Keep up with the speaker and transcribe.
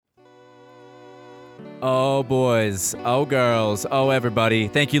Oh, boys. Oh, girls. Oh, everybody.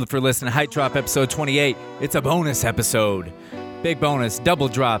 Thank you for listening to Height Drop episode 28. It's a bonus episode. Big bonus. Double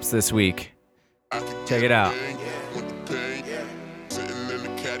drops this week. Check it out.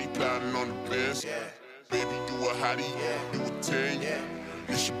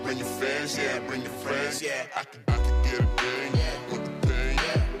 You should bring your friends, yeah, bring your friends, yeah. I could get a thing with the thing,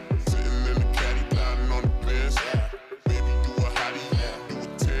 yeah. Sitting in the caddy, plotting on the bench, yeah. Baby, you a hottie, do a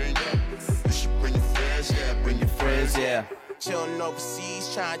thing, yeah. You should bring your friends, yeah, bring your friends, yeah. Chillin'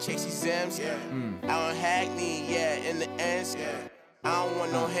 overseas, trying to chase these M's, yeah. Out in Hackney, yeah, in the ends, yeah. I don't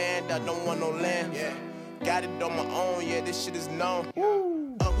want no hand, I don't want no land, yeah. Got it on my own, yeah, this shit is known.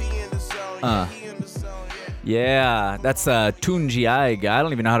 Woo. Oh, he in the zone, yeah, he in the zone, yeah. Yeah, that's Tunji Aig. I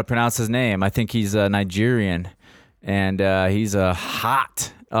don't even know how to pronounce his name. I think he's Nigerian, and he's a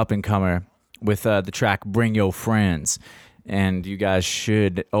hot up-and-comer with the track Bring Your Friends. And you guys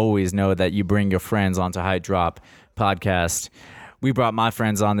should always know that you bring your friends onto Height Drop podcast. We brought my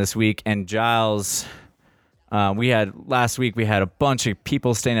friends on this week, and Giles, last week we had a bunch of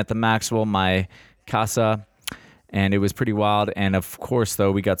people staying at the Maxwell, my casa, and it was pretty wild. And of course,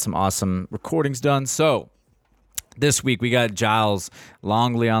 though, we got some awesome recordings done. So this week we got Giles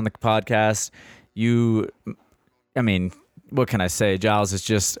Longley on the podcast. What can I say? Giles is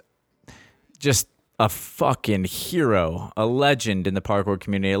just a fucking hero, a legend in the parkour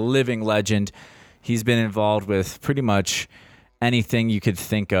community, a living legend. He's been involved with pretty much anything you could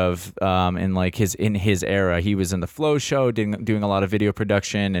think of in his era. He was in the Flow Show, doing a lot of video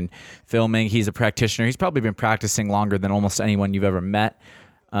production and filming. He's a practitioner. He's probably been practicing longer than almost anyone you've ever met.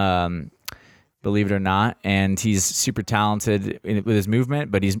 Believe it or not, and he's super talented with his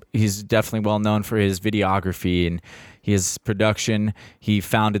movement, but he's definitely well known for his videography and his production. He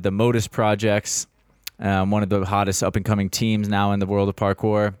founded the Modus Projects, one of the hottest up-and-coming teams now in the world of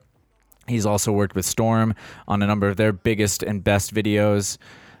parkour. He's also worked with Storm on a number of their biggest and best videos,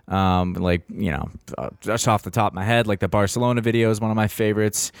 just off the top of my head, like the Barcelona video is one of my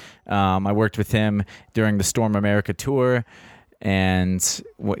favorites. I worked with him during the Storm America tour. And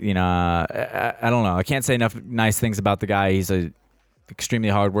I don't know. I can't say enough nice things about the guy. He's a extremely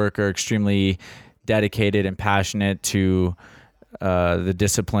hard worker, extremely dedicated and passionate to the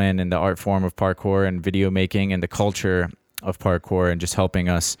discipline and the art form of parkour and video making and the culture of parkour and just helping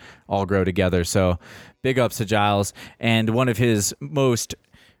us all grow together. So big ups to Giles. And one of his most,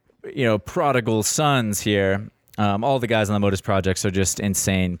 prodigal sons here. All the guys on the Modus Projects are just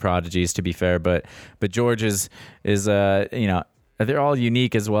insane prodigies, to be fair. But George is they're all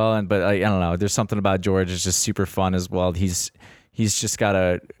unique as well. But I don't know. There's something about George is just super fun as well. He's just got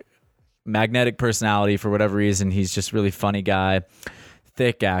a magnetic personality for whatever reason. He's just really funny guy.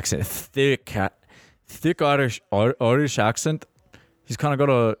 Thick accent, thick Irish accent. He's kind of got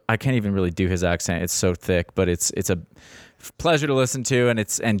a. I can't even really do his accent. It's so thick, but it's a pleasure to listen to,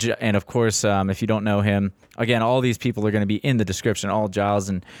 and of course, if you don't know him, again, all these people are going to be in the description, all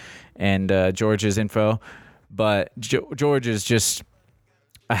Giles and George's info. But George is just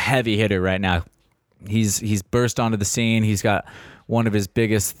a heavy hitter right now. He's burst onto the scene. He's got one of his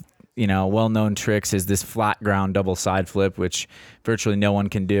biggest, well-known tricks is this flat ground double side flip, which virtually no one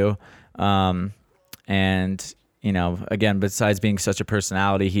can do. Again, besides being such a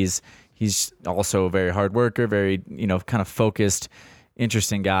personality, he's also a very hard worker, very, kind of focused,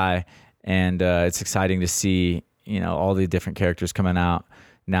 interesting guy. And it's exciting to see, all the different characters coming out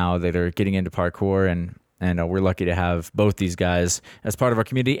now that are getting into parkour. And we're lucky to have both these guys as part of our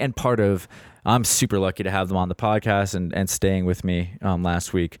community and I'm super lucky to have them on the podcast and staying with me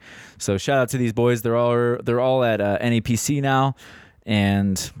last week. So shout out to these boys. They're all at NAPC now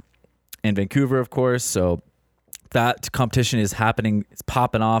and in Vancouver, of course. So that competition is happening. It's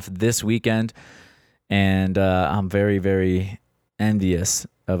popping off this weekend. And I'm very, very envious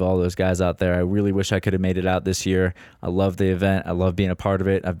of all those guys out there. I really wish I could have made it out this year. I love the event. I love being a part of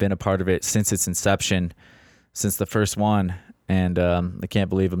it. I've been a part of it since its inception, since the first one. And I can't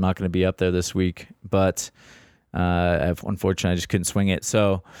believe I'm not going to be up there this week. But unfortunately, I just couldn't swing it.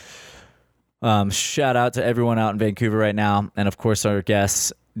 So shout out to everyone out in Vancouver right now. And of course, our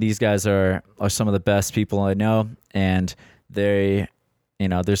guests. These guys are some of the best people I know. And there's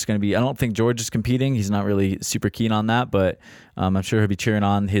going to be, I don't think George is competing. He's not really super keen on that, but I'm sure he'll be cheering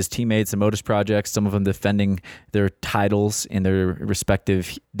on his teammates and Modus Projects, some of them defending their titles in their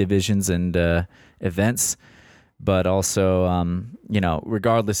respective divisions and events. But also,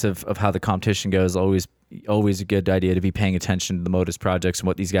 regardless of how the competition goes, always a good idea to be paying attention to the Modus Projects and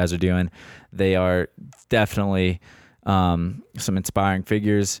what these guys are doing. They are definitely some inspiring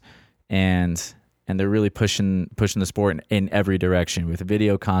figures, and and they're really pushing the sport in every direction with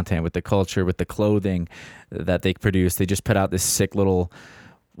video content, with the culture, with the clothing that they produce. They just put out this sick little,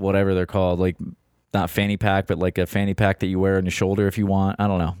 whatever they're called, like not fanny pack, but like a fanny pack that you wear on your shoulder if you want. I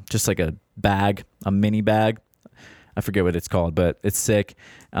don't know, just like a bag, a mini bag. I forget what it's called, but it's sick.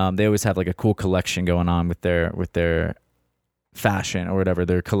 They always have like a cool collection going on with their fashion or whatever,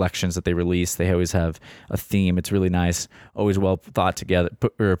 their collections that they release. They always have a theme. It's really nice, always well thought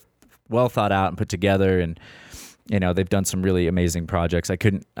out and put together. And they've done some really amazing projects. I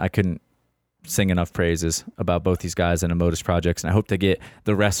couldn't sing enough praises about both these guys and the Modus Projects, and I hope to get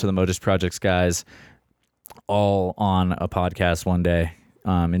the rest of the Modus Projects guys all on a podcast one day,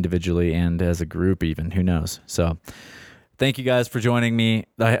 individually and as a group even, who knows. So thank you guys for joining me.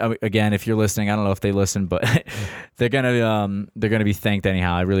 Again, if you're listening, I don't know if they listen, but they're gonna be thanked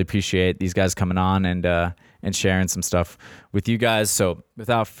anyhow. I really appreciate these guys coming on and sharing some stuff with you guys. So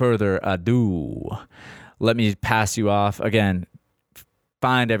without further ado, let me pass you off. Again,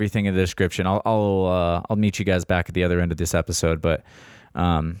 find everything in the description. I'll meet you guys back at the other end of this episode, but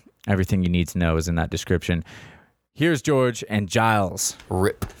everything you need to know is in that description. Here's George and Giles.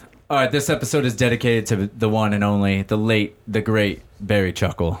 Rip. All right, this episode is dedicated to the one and only, the late, the great Barry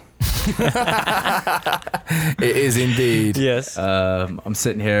Chuckle. It is indeed. Yes. I'm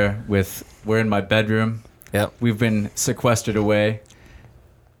sitting here we're in my bedroom. Yep. We've been sequestered away.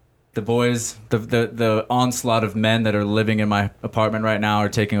 The boys, the onslaught of men that are living in my apartment right now are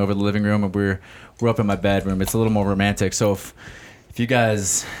taking over the living room, and we're up in my bedroom. It's a little more romantic. So if you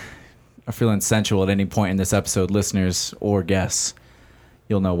guys are feeling sensual at any point in this episode, listeners or guests,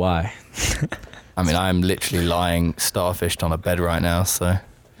 you'll know why. I mean, I'm literally lying starfished on a bed right now, so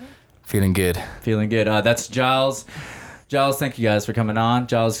feeling good. Feeling good. That's Giles. Giles, thank you guys for coming on.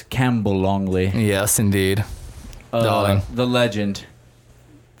 Giles Campbell Longley. Yes, indeed. Darling. The legend,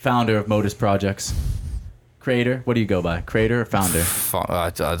 founder of Modus Projects. Creator? What do you go by? Creator or founder? I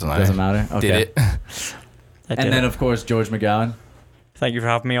don't know. Doesn't matter? Okay. Did it? And then, of course, George McGowan. Thank you for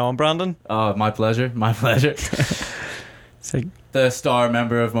having me on, Brandon. Oh, my pleasure. My pleasure. So, The star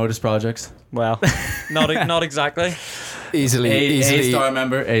member of Modus Projects. well, not exactly. Easily A star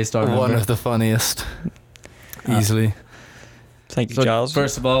member. one of the funniest. Easily. Thank you, So Giles.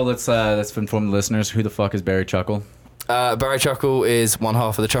 first of all, let's inform the listeners, who the fuck is Barry Chuckle? Barry Chuckle is one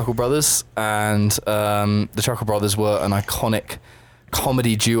half of the Chuckle Brothers, and the Chuckle Brothers were an iconic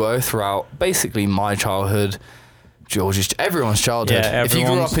comedy duo throughout basically my childhood, everyone's childhood. Yeah, if you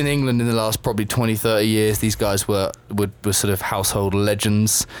grew everyone's. up in England in the last probably 20, 30 years, these guys were sort of household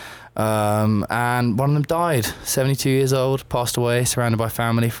legends. And one of them died, 72 years old, passed away, surrounded by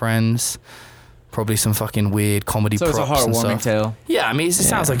family, friends, probably some fucking weird comedy So it's a props and heartwarming stuff. tale. Yeah, I mean, it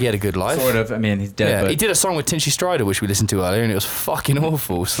sounds like he had a good life. Sort of. I mean, he's dead, Yeah, but he did a song with Tinchy Stryder, which we listened to earlier, and it was fucking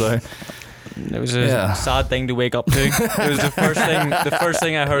awful. So It was a Yeah. sad thing to wake up to. It was the first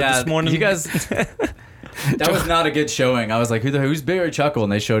thing I heard this morning. You guys, that was not a good showing. I was like, who's Barry Chuckle?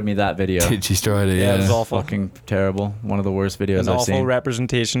 And they showed me that video. Tinchy Stryder, Yeah, it was awful. Fucking terrible. One of the worst videos An I've awful seen.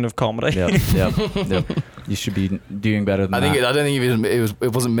 representation of comedy. Yep. You should be doing better than I that. don't think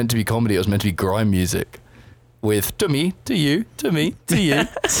it wasn't meant to be comedy. It was meant to be grime music, with to me, to you, to me, to you,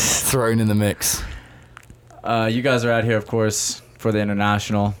 thrown in the mix. You guys are out here, of course, for the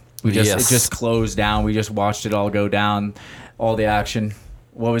international. It just closed down. We just watched it all go down, all the action.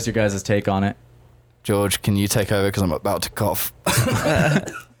 What was your guys' take on it? George, can you take over because I'm about to cough?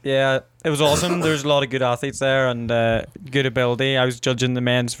 Yeah, it was awesome. There was a lot of good athletes there and good ability. I was judging the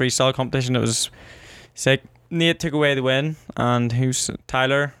men's freestyle competition. It was sick. Nate took away the win, and who's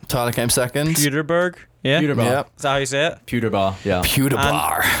Tyler Tyler came second. Pewterberg? Yeah, Pewterball. Yep. is that how you say it? Pewterball, yeah. Pewter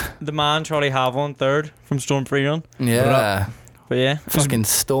bar. The man Charlie Havlin third from Storm Freerun. Yeah. But yeah, it was, Fucking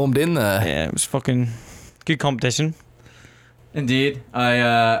stormed in there. yeah, it was fucking good competition. Indeed.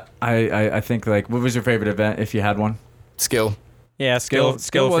 I think, like, what was your favorite event, if you had one? Skill. Yeah, skill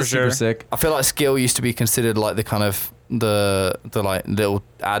for was sure. super sick. I feel like skill used to be considered like the kind of the like little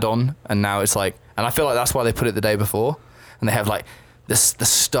add-on, and now it's like, and I feel like that's why they put it the day before, and they have like the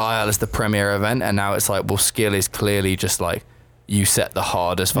style as the premier event, and now it's like, well, skill is clearly just like you set the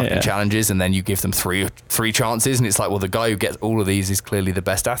hardest fucking challenges, and then you give them three chances, and it's like, well, the guy who gets all of these is clearly the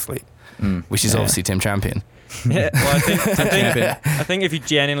best athlete, which is obviously Tim Champion. Yeah, well, I think if you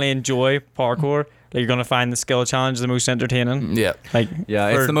genuinely enjoy parkour, like, you're gonna find the skill challenge the most entertaining. Yeah. Like,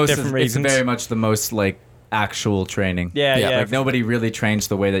 Yeah, for it's the most. different It's reasons. very much the most like actual training. Yeah. Like nobody really trains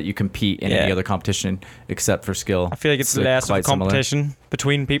the way that you compete in any Yeah. other competition except for skill. I feel like it's like, less of a quite similar. competition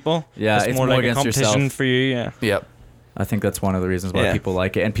between people. Yeah, it's more like a against competition yourself. for you. Yeah. Yep. I think that's one of the reasons why Yeah. people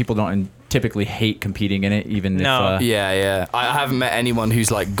like it, and people don't typically hate competing in it, even No. if. Yeah. I haven't met anyone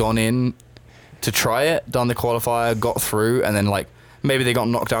who's like gone in to try it, done the qualifier, got through, and then like maybe they got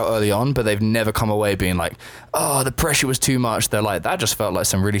knocked out early on, but they've never come away being like, oh, the pressure was too much. They're like, that just felt like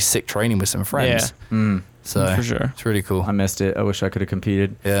some really sick training with some friends. So For sure. it's really cool. I missed it. I wish I could have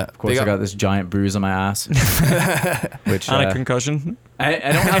competed. Yeah. Of course, I got this giant bruise on my ass. Which And a concussion. I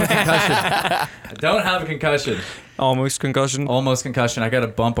don't have a concussion. I don't have a concussion. Almost concussion. Almost concussion. I got a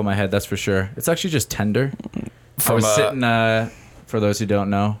bump on my head, that's for sure. It's actually just tender. I was sitting, for those who don't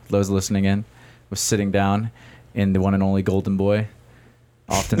know, those listening in, was sitting down in the one and only Golden Boy,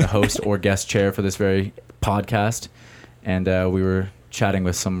 often the host or guest chair for this very podcast. And we were chatting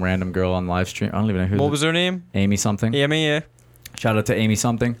with some random girl on live stream. I don't even know who. What was her name? Amy something. Amy, yeah. Shout out to Amy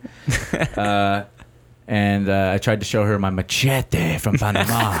something. And I tried to show her my machete from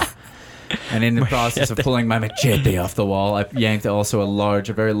Panama. And in the process of pulling my machete off the wall, I yanked also a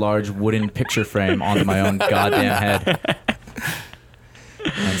very large wooden picture frame onto my own goddamn head.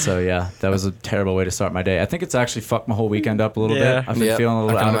 And so, yeah, that was a terrible way to start my day. I think it's actually fucked my whole weekend up a little bit. I've been feeling a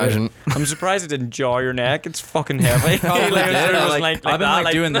little out of it. I'm surprised it didn't jar your neck. It's fucking heavy. I've I've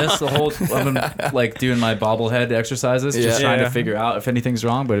been doing this the whole. I've been like doing my bobblehead exercises, just trying to figure out if anything's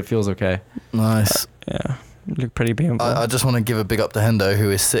wrong, but it feels okay. Nice. Yeah, look pretty painful. I just want to give a big up to Hendo, who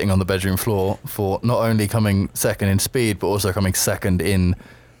is sitting on the bedroom floor for not only coming second in speed, but also coming second in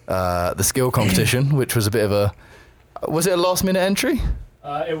the skill competition, which was a bit of a. Was it a last minute entry?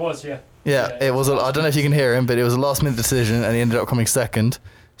 It was, yeah. Yeah, it was. I don't know if you can hear him, but it was a last minute decision, and he ended up coming second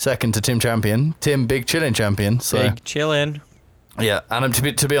to Tim Champion. Tim, big chilling champion. So Big chillin'. yeah, and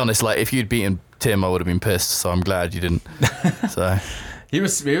to be honest, like if you'd beaten Tim, I would have been pissed. So I'm glad you didn't. So He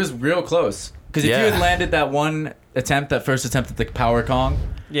was real close. Because if you had landed that first attempt at the power Kong,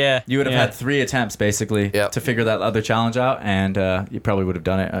 you would have had 3 attempts basically to figure that other challenge out, and you probably would have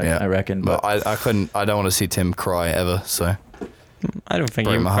done it. I reckon. But I couldn't. I don't want to see Tim cry ever. So I don't think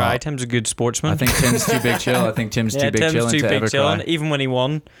Break he would my cry. heart. Tim's a good sportsman. I think Tim's too big chill. I think Tim's too big Tim's chillin' too to big ever chillin'. cry. Even when he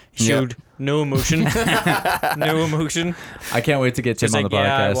won, he showed no emotion. No emotion. I can't wait to get Tim Just on like, the podcast.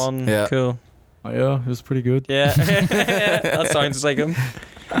 yeah, I won. Yeah. Cool. Oh, yeah, it was pretty good. Yeah. That sounds like him.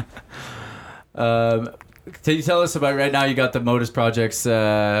 Can you tell us about right now? You got the Modus Projects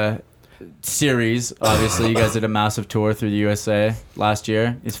series. Obviously, you guys did a massive tour through the USA last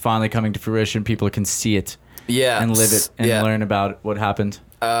year. It's finally coming to fruition. People can see it and live it and learn about what happened.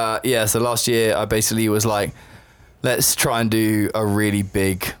 So last year I basically was like, let's try and do a really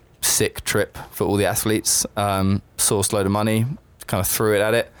big, sick trip for all the athletes. Sourced a load of money, kind of threw it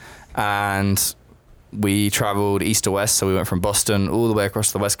at it, and we traveled east to west. So we went from Boston all the way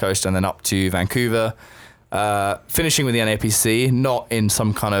across the west coast and then up to Vancouver, finishing with the NAPC, not in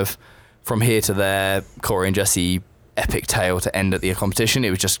some kind of from here to there, Corey and Jesse epic tale to end at the competition. It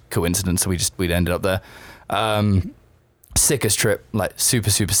was just coincidence. So we'd ended up there. Sickest trip, like super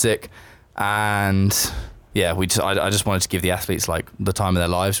sick, and yeah, I just wanted to give the athletes like the time of their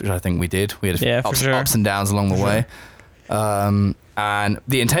lives, which I think we did. We had ups and downs along the way, and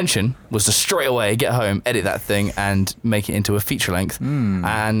the intention was to straight away get home, edit that thing, and make it into a feature length,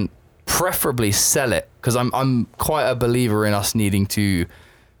 and preferably sell it, because I'm quite a believer in us needing to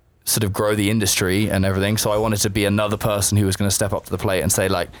sort of grow the industry and everything. So I wanted to be another person who was going to step up to the plate and say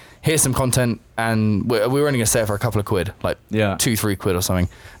like, here's some content, and we were only going to say it for a couple of quid, like 2-3 quid or something,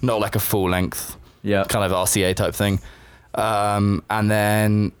 not like a full length kind of RCA type thing. And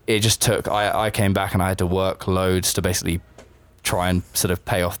then it just took, I came back and I had to work loads to basically try and sort of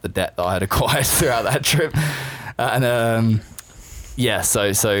pay off the debt that I had acquired throughout that trip. And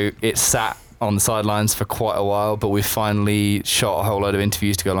so it sat on the sidelines for quite a while, but we finally shot a whole load of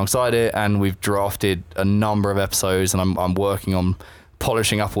interviews to go alongside it, and we've drafted a number of episodes, and I'm working on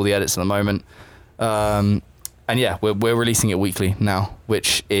polishing up all the edits at the moment. And yeah, we're releasing it weekly now,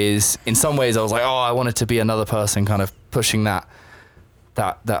 which is, in some ways I was like, I wanted to be another person kind of pushing that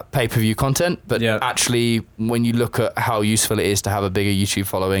pay-per-view content, but actually when you look at how useful it is to have a bigger YouTube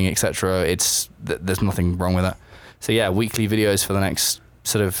following, etc., there's nothing wrong with that. So yeah, weekly videos for the next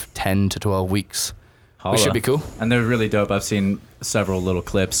sort of 10 to 12 weeks. Which should be cool. And they're really dope. I've seen several little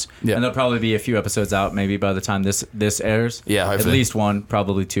clips. And there'll probably be a few episodes out maybe by the time this airs. Yeah, hopefully. At least one,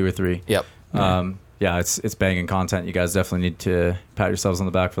 probably 2 or 3. Yep. It's banging content. You guys definitely need to pat yourselves on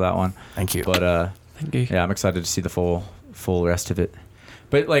the back for that one. Thank you. But thank you. Yeah, I'm excited to see the full rest of it.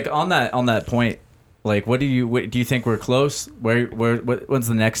 But like on that point, like what do you think we're close? When's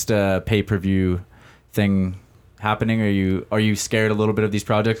the next pay-per-view thing happening? Are you scared a little bit of these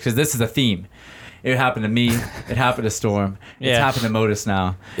projects? Because this is a theme. It happened to me. It happened to Storm. It's happened to Modus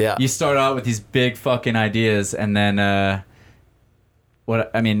now. Yeah. You start out with these big fucking ideas, and then I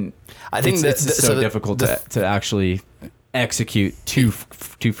think it's so difficult to actually execute to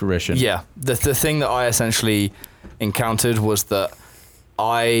fruition. Yeah, the thing that I essentially encountered was that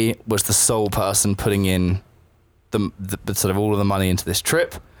I was the sole person putting in the sort of all of the money into this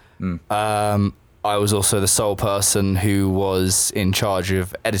trip. I was also the sole person who was in charge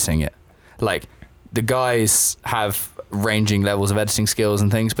of editing it. Like, the guys have ranging levels of editing skills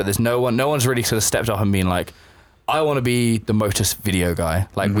and things, but there's no one's really sort of stepped up and been like, I want to be the Motus video guy.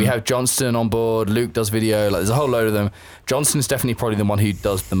 Like, we have Johnston on board, Luke does video, like there's a whole load of them. Johnston's definitely probably the one who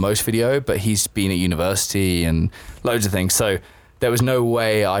does the most video, but he's been at university and loads of things. So there was no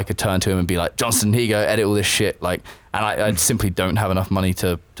way I could turn to him and be like, Johnston, here you go, edit all this shit. Like, and I simply don't have enough money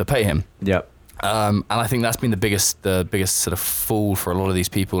to pay him. Yep. And I think that's been the biggest sort of fall for a lot of these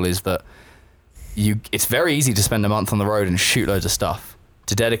people is that it's very easy to spend a month on the road and shoot loads of stuff.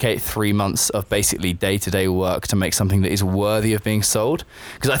 To dedicate 3 months of basically day-to-day work to make something that is worthy of being sold.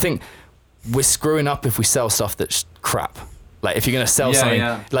 Because I think we're screwing up if we sell stuff that's crap. Like, if you're going to sell something,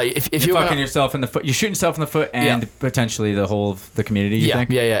 like if you're fucking yourself in the foot, you're shooting yourself in the foot and potentially the whole of the community. You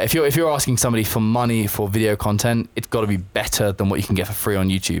think? Yeah. If you're asking somebody for money for video content, it's got to be better than what you can get for free on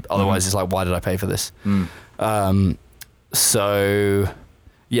YouTube. Otherwise, it's like, why did I pay for this? So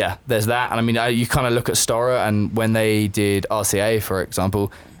yeah, there's that. And I mean, you kind of look at Stora, and when they did RCA, for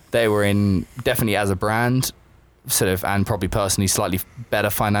example, they were in definitely as a brand, sort of, and probably personally slightly better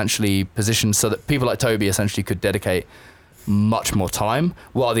financially positioned, so that people like Toby essentially could dedicate much more time,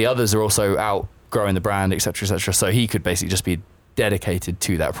 while the others are also out growing the brand, etc., etc. So he could basically just be dedicated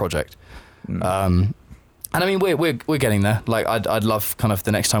to that project. And I mean, we're getting there. Like, I'd love kind of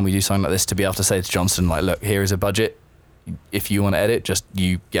the next time we do something like this to be able to say to Johnston, like, look, here is a budget. If you want to edit, just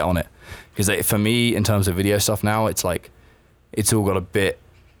you get on it. Because for me, in terms of video stuff now, it's like, it's all got a bit,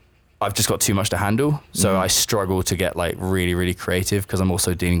 I've just got too much to handle. So I struggle to get like really, really creative because I'm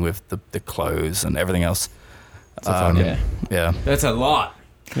also dealing with the clothes and everything else. Yeah. That's a lot.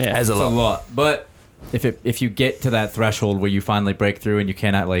 Yeah, It's a lot. But if you get to that threshold where you finally break through and you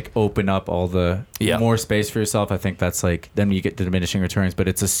cannot like open up all the more space for yourself, I think that's like, then you get the diminishing returns. But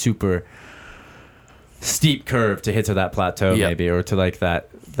it's a super steep curve to hit to that plateau, maybe, or to like that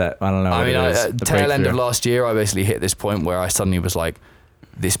I don't know. I mean, the tail end of breakthrough. last year, I basically hit this point where I suddenly was like,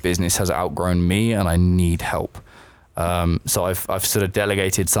 this business has outgrown me and I need help. So I've sort of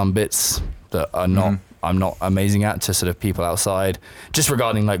delegated some bits that are not I'm not amazing at to sort of people outside, just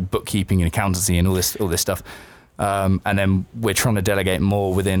regarding like bookkeeping and accountancy and all this stuff. And then we're trying to delegate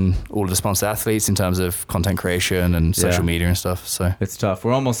more within all of the sponsored athletes in terms of content creation and social media and stuff. So it's tough.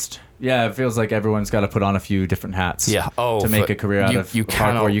 We're almost it feels like everyone's got to put on a few different hats. To make a career out of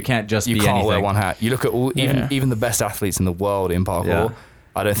parkour. You can't just be anything. You can't wear one hat. You look at all even the best athletes in the world in parkour. Yeah.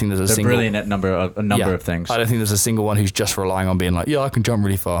 I don't think there's a They're single brilliant at a number of things. I don't think there's a single one who's just relying on being like, I can jump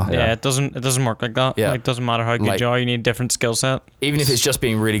really far. Yeah, it doesn't work like that. Yeah. Like, it doesn't matter how good you are, you need a different skill set. Even if it's just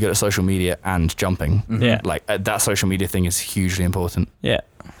being really good at social media and jumping. Yeah. Like that social media thing is hugely important. Yeah,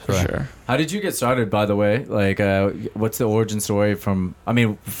 for Right. sure. How did you get started, by the way? Like, what's the origin story from? I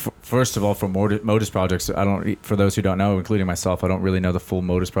mean, first of all, from Modus Projects. For those who don't know, including myself, I don't really know the full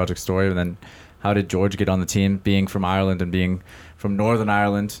Modus Project story. And then, how did George get on the team, being from Ireland and being from Northern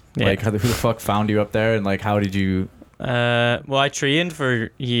Ireland? Yeah. Like, who the fuck found you up there, and like, how did you? Well, I trained for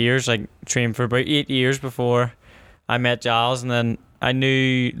years. I trained for about 8 years before I met Giles, and then I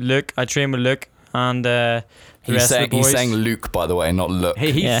knew Luke. I trained with Luke and the rest of the boys. He's saying Luke, by the way, not Luke.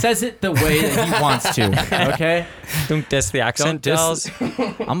 Hey, he says it the way that he wants to. Okay, Don't diss the accent, Giles.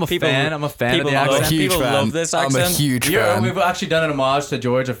 I'm a fan. I'm a fan of the love- accent. huge people fan. love this I'm a accent. huge fan. We've actually done an homage to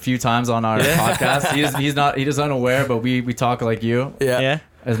George a few times on our podcast. He's unaware, but we talk like you Yeah.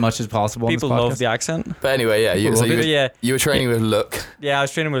 as much as possible. People on this love podcast. the accent. But anyway, you were training with Luke. Yeah, I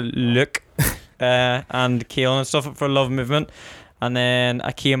was training with Luke and Keelan and stuff for Love Movement. And then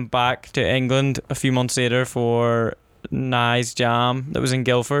I came back to England a few months later for Nye's Jam that was in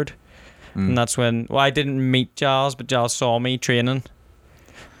Guildford. And that's when, I didn't meet Giles, but Giles saw me training.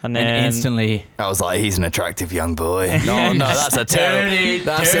 And then And instantly, I was like, he's an attractive young boy. No, that's a terrible.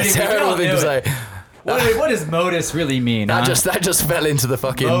 That's dirty. a terrible thing to say. what does modus really mean? That huh? just fell into the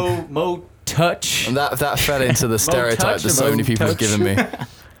fucking. Mo touch. That fell into the stereotype touch that or so many mo people have touch? given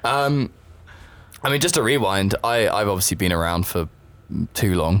me. I mean, just to rewind, I've obviously been around for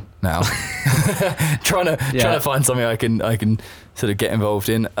too long now, trying to find something I can sort of get involved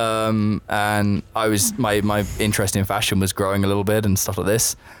in. And I was my interest in fashion was growing a little bit and stuff like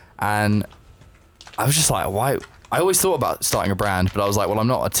this, and I was just like, why? I always thought about starting a brand, but I was like, well, I'm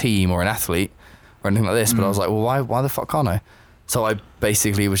not a team or an athlete or anything like this. But I was like, well, why the fuck can't I? So I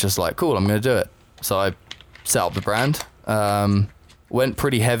basically was just like, cool, I'm going to do it. So I set up the brand. Went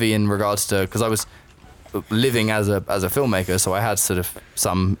pretty heavy in regards to, because I was living as a filmmaker, so I had sort of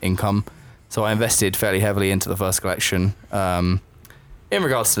some income. So I invested fairly heavily into the first collection. In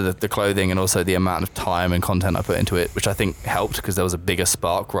regards to the clothing and also the amount of time and content I put into it, which I think helped because there was a bigger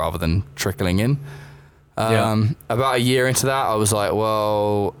spark rather than trickling in. About a year into that, I was like,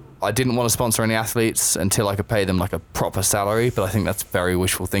 well, I didn't want to sponsor any athletes until I could pay them like a proper salary, but I think that's very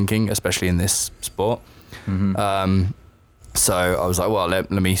wishful thinking, especially in this sport. So I was like, well, let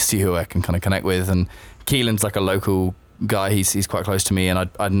me see who I can kind of connect with. And Keelan's like a local guy. He's quite close to me, and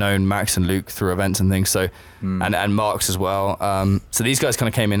I'd known Max and Luke through events and things. So and Mark's as well. So these guys kind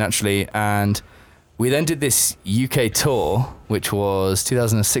of came in naturally, and we then did this UK tour, which was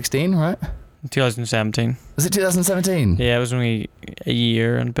 2016, right? 2017. Was it 2017? Yeah, it was only a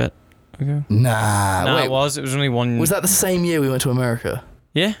year and a bit ago. Nah, No, wait. it was only one. Was that the same year we went to America?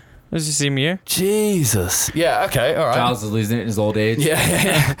 Yeah, it was the same year. Jesus. Yeah. Okay. All right. Giles is losing it in his old age.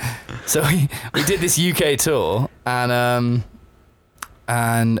 Yeah. So we did this UK tour, and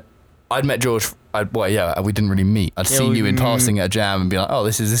I'd met George. We didn't really meet. I'd seen you in passing at a jam and be like, oh,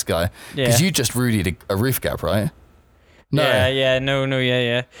 this is this guy. Yeah. Because you just Rudied a roof gap, right? No. Yeah.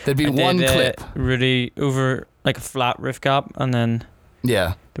 There'd been I one did, clip. Rudy over like a flat roof gap, and then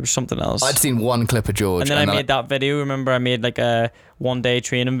Yeah. there was something else. I'd seen one clip of George. and then I made that video. Remember, I made like a 1-day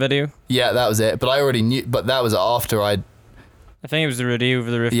training video. Yeah, that was it. But I already knew. But that was after I'd. I think it was the Rudy over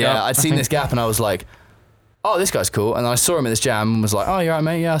the roof gap. Yeah, I'd I seen think. this gap and I was like, oh, this guy's cool. And then I saw him at this jam and was like, oh, you're right,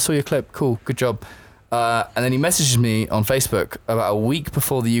 mate. Yeah, I saw your clip. Cool. Good job. And then he messages me on Facebook about a week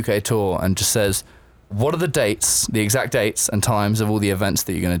before the UK tour and just says, what are the dates, the exact dates and times of all the events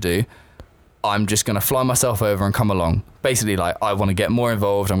that you're going to do? I'm just going to fly myself over and come along. Basically, like, I want to get more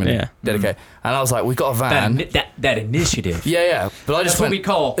involved. I'm going to dedicate. And I was like, we got a van. That initiative. Yeah. But I just That's what we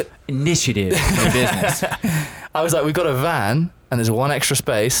call initiative in business. I was like, we've got a van and there's one extra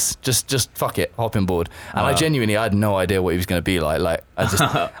space. Just fuck it, hop on board. And I had no idea what he was going to be like. Like,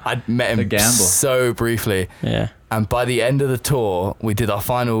 I'd met him gamble. so briefly. Yeah. And by the end of the tour, we did our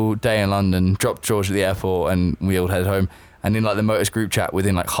final day in London, dropped George at the airport, and we all headed home. And in like the Motors group chat,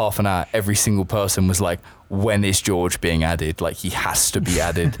 within like half an hour, every single person was like, when is George being added? Like, he has to be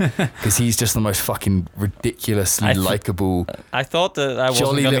added because he's just the most fucking ridiculously likable. I thought that I wasn't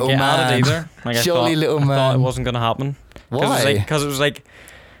Jolly going to little get added man. either. Like, Jolly little I thought it man. wasn't going to happen. Why? Because it was like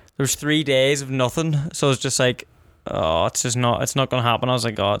there was 3 days of nothing, so it's just like, oh, it's not going to happen. I was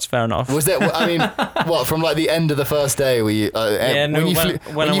like, oh, it's fair enough. Was that? I mean, what from like the end of the first day? Were you? When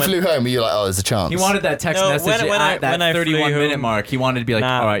you flew home, were you like, oh, there's a chance? He wanted that text No, message when I at that flew 31 minute home- mark. He wanted to be like,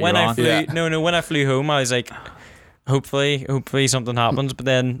 all right, when you're I on. flew, Yeah. when I flew home, I was like, hopefully something happens. But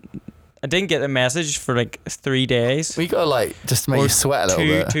then I didn't get the message for like 3 days. We gotta like just make Or you sweat a little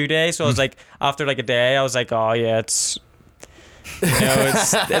bit. 2 days. So I was like, after like a day, I was like, oh yeah, it's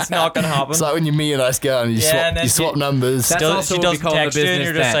not gonna happen. It's like when you meet a nice girl and you Yeah, and then swap numbers. That's also she what we doesn't call the text you, and business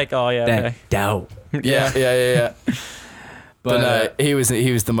you're just that- like, oh yeah, that okay. doubt. Yeah. But But no, he was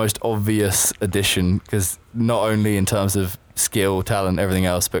the most obvious addition because not only in terms of skill, talent, everything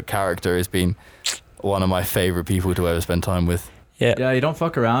else, but character has been one of my favorite people to ever spend time with. Yeah, yeah, you don't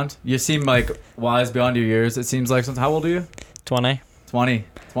fuck around. You seem like wise beyond your years. It seems like something. How old are you? 20.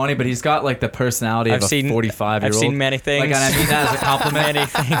 20, but he's got like the personality of a 45-year-old. I've seen many things. Like, and I mean that as a compliment. Many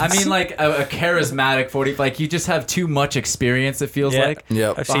things. I mean like a charismatic 40. Like you just have too much experience. It feels Yeah. like.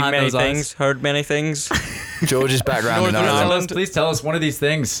 Yep. I've seen behind many those eyes. things, heard many things. George's background in Northern Ireland. Ireland. Please tell us one of these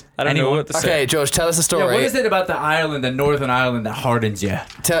things. I don't know Anyone? what to say. Okay, George, tell us a Yeah, story. what is it about the Ireland, the Northern Ireland, that hardens you?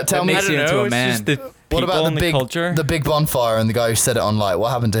 Tell that me. makes you into a it's man? just the What people about and the culture. big bonfire and the guy who set it on light?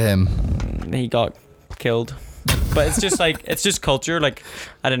 What happened to him? He got killed. But it's just like, it's just culture. Like,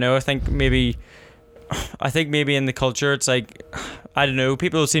 I don't know. I think maybe in the culture, it's like, I don't know.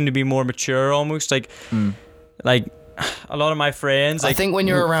 People seem to be more mature almost. Like a lot of my friends. I Like, think when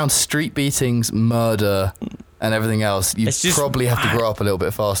you're around street beatings, murder, and everything else, you It's just- probably have to grow up a little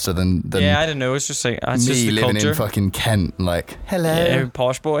bit faster than yeah, I don't know. It's just like, it's just me the living culture. in fucking Kent. Like, hello. Yeah,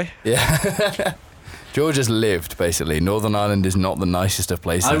 posh boy. Yeah. George has lived, basically. Northern Ireland is not the nicest of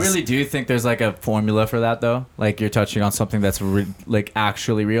places. I really do think there's like a formula for that, though. Like you're touching on something that's like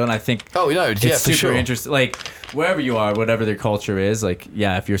actually real, and I think Oh, no, it's yeah, for super sure. interesting. Like wherever you are, whatever their culture is, like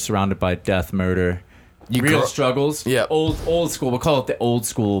yeah, if you're surrounded by death, murder, You real grow- struggles, Yeah. old school. We'll call it the old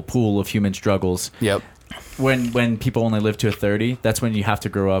school pool of human struggles. Yep. When people only live to 30, that's when you have to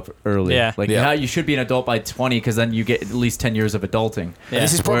grow up early. Yeah. Like Yeah. you should be an adult by 20, because then you get at least 10 years of adulting. Yeah.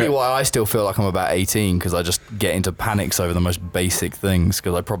 This is probably Where- why I still feel like I'm about 18, because I just get into panics over the most basic things,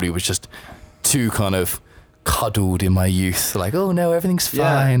 because I probably was just too kind of cuddled in my youth. Like, oh no, everything's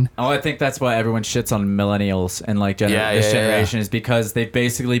fine. Oh, I think that's why everyone shits on millennials and like this generation is because they've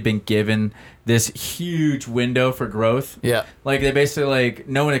basically been given this huge window for growth. Yeah. Like they basically like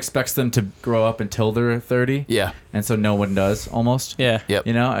no one expects them to grow up until they're 30. Yeah. And so no one does almost. Yeah. Yep.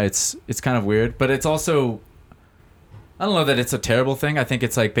 You know, it's kind of weird, but it's also I don't know that it's a terrible thing. I think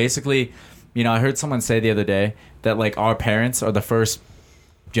it's like basically, you know, I heard someone say the other day that like our parents are the first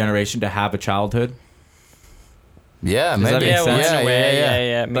generation to have a childhood. Yeah, Does that maybe. make Yeah, well, sense? in a way,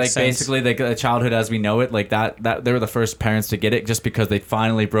 yeah. it makes Like sense. basically like a childhood as we know it, like that they were the first parents to get it just because they'd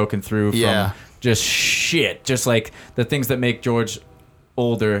finally broken through from Yeah. just shit. Just like the things that make George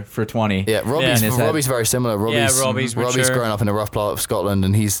older for 20. Yeah, in his head. Robbie's very similar. Robbie's mature. grown up in a rough part of Scotland,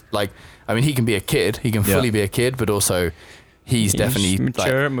 and he's like, I mean, he can be a kid. He can fully be a kid, but also he's definitely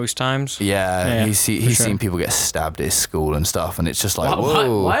mature like, most times. yeah, he's for sure. seen people get stabbed at his school and stuff, and it's just like, Why,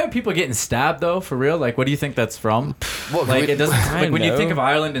 whoa. why are people getting stabbed though? For real? Like, what do you think that's from? What, Like, it doesn't. I Like when you know. think of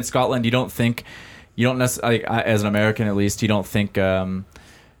Ireland and Scotland, you don't necessarily, like, as an American at least, you don't think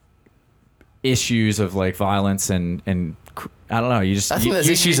issues of like violence and I don't know. You just I think you, there's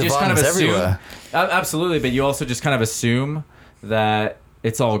you, issues you of just kind violence assume, everywhere. Absolutely, but you also just kind of assume that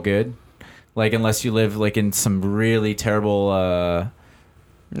it's all good. Like unless you live like in some really terrible.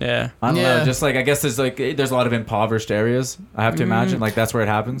 Yeah. I don't Yeah. know. Just like I guess there's a lot of impoverished areas. I have to imagine like that's where it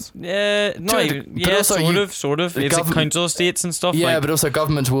happens. Yeah, no, But yeah, also sort of. the It's like government- council estates and stuff. Yeah, like, but also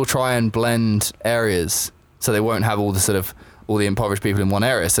governments will try and blend areas, so they won't have all the impoverished people in one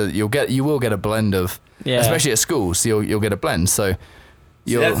area. So you will get a blend of, Yeah. especially at schools. So you'll get a blend. So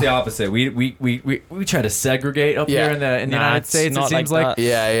See, that's the opposite. We try to segregate up Yeah. here in the Nah, United it's States. It not seems like like that.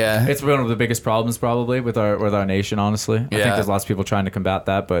 yeah. it's one of the biggest problems probably with our nation. Honestly, I think Yeah. there's lots of people trying to combat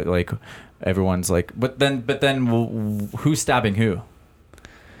that, but like everyone's like, but then who's stabbing who?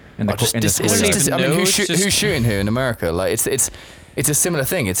 In the, Just in the dis- school it's yard? just, I mean, No, who's, it's just- who's shooting who in America? Like it's a similar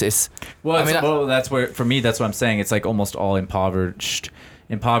thing. It's Well, I mean, that's where for me that's what I'm saying. It's like almost all impoverished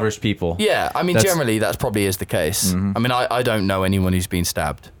people. yeah. I mean, That's- generally that probably is the case. I mean, I don't know anyone who's been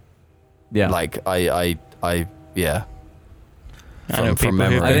stabbed. Yeah, Like I yeah. I know people from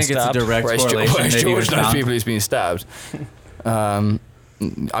memory. who've I been think it's a stabbed. direct Whereas correlation. maybe George with knows found. people who's been stabbed.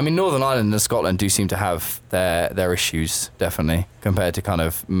 I mean, Northern Ireland and Scotland do seem to have their issues, definitely, compared to kind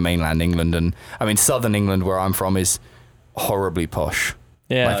of mainland England. And I mean, Southern England, where I'm from, is horribly posh.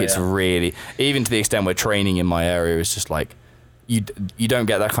 Yeah. Like, it's really, even to the extent where training in my area is just like, you don't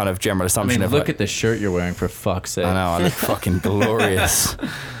get that kind of general I assumption mean, of look like, at the shirt you're wearing for fuck's sake. I know, I look fucking glorious.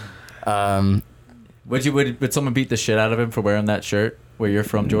 Would someone beat the shit out of him for wearing that shirt where you're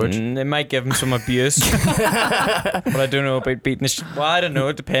from, George? They might give him some abuse, but I don't know about beating the. Well, I don't know.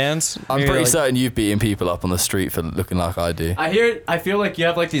 It depends. I'm Maybe, pretty like, certain you've beaten people up on the street for looking like I do. I feel like you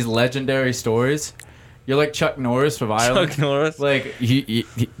have like these legendary stories. You're like Chuck Norris from Ireland. Chuck Norris. Like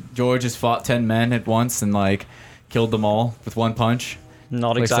George has fought 10 men at once and like killed them all with one punch.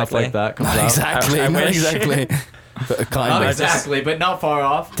 Not Like exactly. stuff like that comes Not out. exactly, I not wish. exactly. But kind Not of. exactly, but not far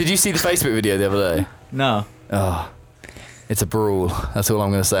off. Did you see the Facebook video the other day? No. Oh, it's a brawl. That's all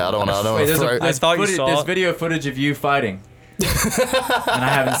I'm going to say. I don't want Wait, to there's, throw. I thought you saw there's it. video footage of you fighting. And I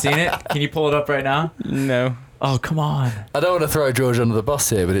haven't seen it. Can you pull it up right now? No. Oh, come on. I don't want to throw George under the bus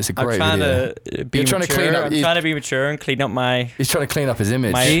here, but it's a I'm great trying video. to be You're trying to mature. clean up- I'm you- trying to be mature and clean up my. He's trying to clean up his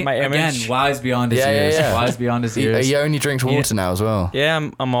image. My- See, image. again, wise beyond his Yeah, yeah, years. yeah. Wise beyond his he, years. he only drinks water now as well. Yeah,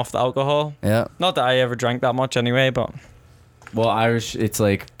 I'm off the alcohol. Yeah. Not that I ever drank that much anyway, but Well, Irish, it's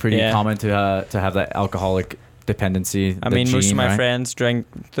like pretty Yeah. common to have that alcoholic dependency. I the mean, most gene, of my right? friends drink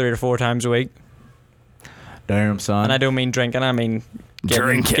 3 or 4 times a week, Damn, son. and I don't mean drinking. I mean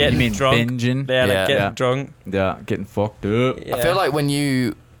Drinking. getting You mean drunk. binging? Yeah, like Yeah. getting Yeah. drunk. Yeah, getting fucked up. Yeah. I feel like when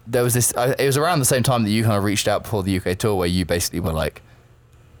there was this, it was around the same time that you kind of reached out before the UK tour, where you basically were like,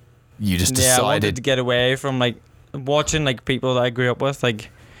 you just I wanted decided. to get away from like watching like people that I grew up with, like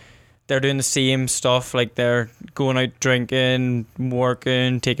they're doing the same stuff, like they're going out drinking,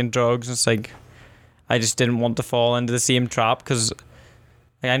 working, taking drugs. It's like I just didn't want to fall into the same trap because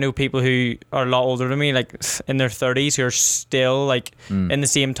like, I know people who are a lot older than me, like in their 30s, who are still like in the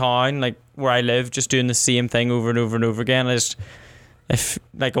same town, like where I live, just doing the same thing over and over and over again. If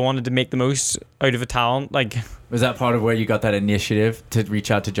like I wanted to make the most out of a talent, like Was that part of where you got that initiative to reach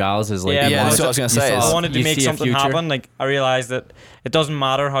out to Giles? Is like Yeah, you yeah, wanted that's what I was to- gonna you say, saw- is- I wanted to you make see a something future? happen. Like I realized that it doesn't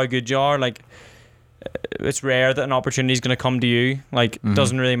matter how good you are. Like it's rare that an opportunity is going to come to you. Like it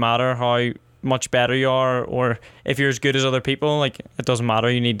doesn't really matter how much better you are, or if you're as good as other people. Like it doesn't matter.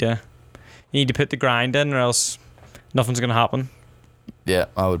 You need to put the grind in, or else nothing's going to happen. Yeah,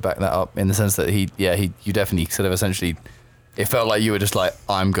 I would back that up in the sense that you definitely sort of essentially It felt like you were just like,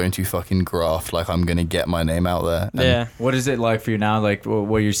 I'm going to fucking graft, like I'm going to get my name out there. And Yeah. What is it like for you now? Like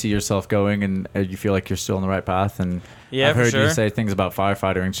where you see yourself going, and you feel like you're still on the right path? And Yeah, I've for heard you sure. say things about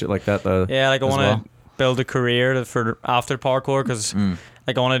firefighter and shit like that. Though. Yeah, like I as want to well. build a career for after parkour, because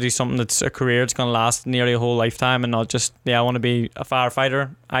like I want to do something that's a career that's gonna last nearly a whole lifetime, and not just I want to be a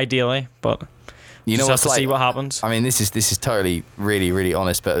firefighter ideally, but you know just have what's to like, see what happens. I mean, this is totally really, really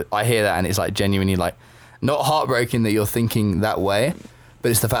honest, but I hear that and it's like genuinely like not heartbreaking that you're thinking that way,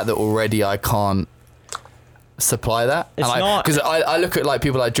 but it's the fact that already I can't supply that. It's not- because I look at like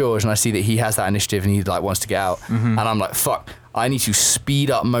people like George and I see that he has that initiative and he like wants to get out, and I'm like, fuck, I need to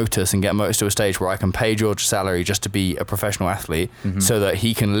speed up Motus and get Motus to a stage where I can pay George a salary just to be a professional athlete, so that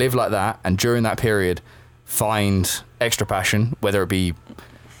he can live like that, and during that period find extra passion, whether it be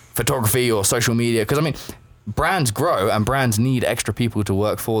photography or social media, because I mean brands grow and brands need extra people to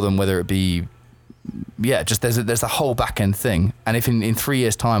work for them, whether it be just there's a whole back end thing. And if in 3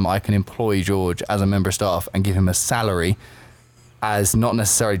 years time I can employ George as a member of staff and give him a salary as not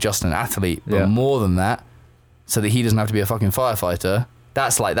necessarily just an athlete but more than that, so that he doesn't have to be a fucking firefighter,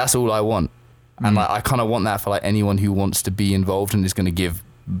 that's all I want. And like I kind of want that for like anyone who wants to be involved and is going to give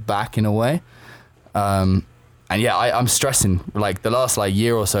back in a way. And yeah, I'm stressing like the last like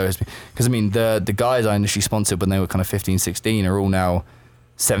year or so has been, because I mean the guys I initially sponsored when they were kind of 15, 16 are all now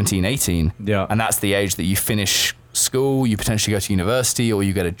 17, 18. Yeah. And that's the age that you finish school, you potentially go to university or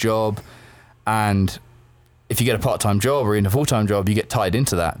you get a job. And if you get a part-time job or even a full-time job, you get tied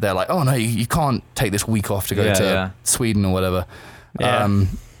into that. They're like, oh no, you can't take this week off to go to Sweden or whatever. Yeah. And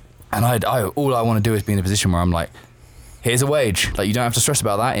I all I want to do is be in a position where I'm like, here's a wage. Like, you don't have to stress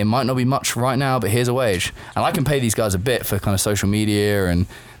about that. It might not be much right now, but here's a wage. And I can pay these guys a bit for kind of social media, and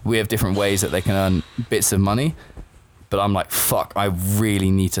we have different ways that they can earn bits of money. But I'm like, fuck, I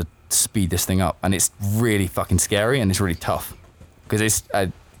really need to speed this thing up. And it's really fucking scary and it's really tough. Because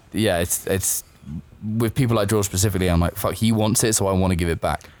it's with people like George specifically, I'm like, fuck, he wants it, so I want to give it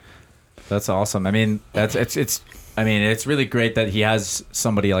back. That's awesome. I mean, it's really great that he has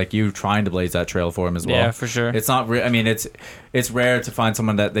somebody like you trying to blaze that trail for him as well. Yeah, for sure. It's not. I mean, it's rare to find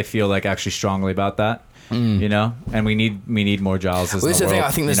someone that they feel like actually strongly about that. You know, and we need more Gileses. Well, this is the thing.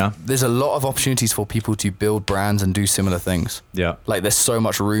 I think you know? there's a lot of opportunities for people to build brands and do similar things. Yeah. Like there's so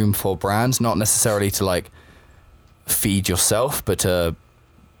much room for brands, not necessarily to like feed yourself, but to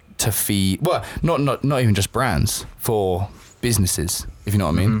feed. Well, not even just brands, for businesses, if you know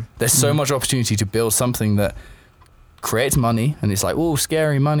what I mean. There's so much opportunity to build something that creates money, and it's like, oh,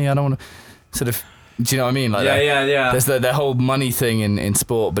 scary money. I don't want to sort of. Do you know what I mean? Like yeah. There's the whole money thing in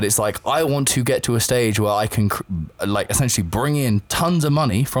sport, but it's like I want to get to a stage where I can like essentially bring in tons of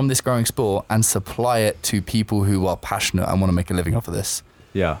money from this growing sport and supply it to people who are passionate and want to make a living off of this.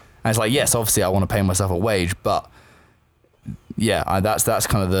 Yeah. And it's like, yes, obviously I want to pay myself a wage, but yeah, that's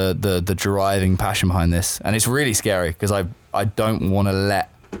kind of the driving passion behind this. And it's really scary because I don't want to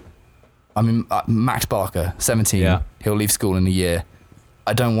let. I mean, Max Barker, 17, Yeah. He'll leave school in a year.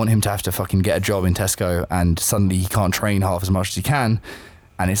 I don't want him to have to fucking get a job in Tesco and suddenly he can't train half as much as he can.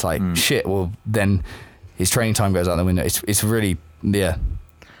 And it's like, shit, well, then his training time goes out the window. It's really, yeah.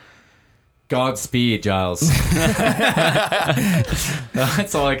 Godspeed, Giles.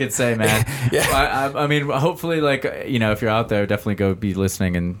 That's all I could say, man. Yeah. I mean, hopefully, like, you know, if you're out there, definitely go be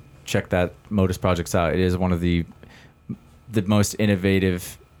listening and check that Motus Projects out. It is one of the most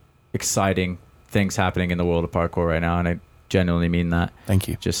innovative, exciting things happening in the world of parkour right now, and I genuinely mean that. Thank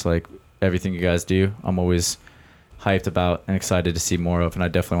you. Just like everything you guys do, I'm always hyped about and excited to see more of, and I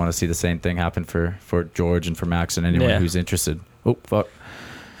definitely want to see the same thing happen for George and for Max and anyone who's interested. Oh, fuck.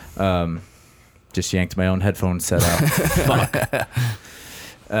 Just yanked my own headphone set out.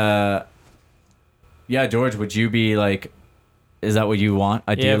 Fuck. Yeah, George, would you be like, is that what you want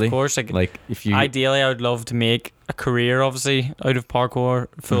ideally? Yeah, of course. Like if you Ideally, I would love to make a career, obviously, out of parkour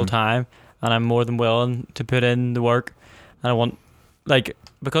full time, and I'm more than willing to put in the work. And I want, like,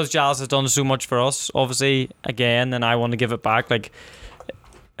 because Giles has done so much for us, obviously, again, and I want to give it back. Like,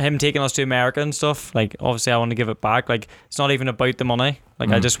 him taking us to America and stuff, like, obviously, I want to give it back. Like, it's not even about the money. Like,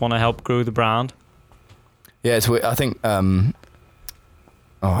 I just want to help grow the brand. Yeah, it's weird. I think,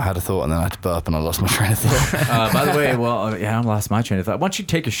 I had a thought and then I had to burp and I lost my train of thought. by the way, I lost my train of thought. Why don't you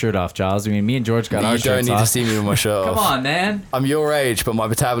take your shirt off, Giles? I mean, me and George got our You don't shirts need off. to see me with my shirt off. Come on, man. I'm your age, but my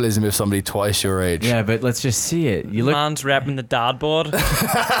metabolism is somebody twice your age. Yeah, but let's just see it. You look. Man's repping the dad bod.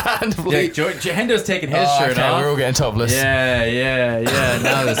 Yeah, George, Hendo's taking his shirt okay, off. we're all getting topless. Yeah.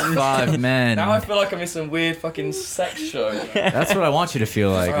 Now there's 5 men. Now I feel like I'm in some weird fucking sex show. That's what I want you to feel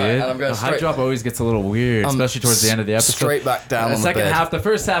like, Alright, dude. and I'm going The high straight- drop always gets a little weird, especially towards the end of the episode. Straight back down The on the second bed. half, the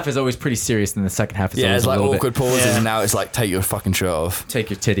first half is always pretty serious, and the second half is Yeah, always it's like a little awkward bit. pauses, Yeah. and now it's like take your fucking shirt off. Take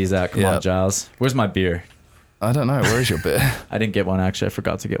your titties out. Come Yeah. on, Giles. Where's my beer? I don't know. Where is your beer? I didn't get one actually. I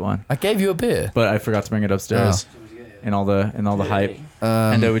forgot to get one, I gave you a beer. but I forgot to bring it upstairs. In all the hype.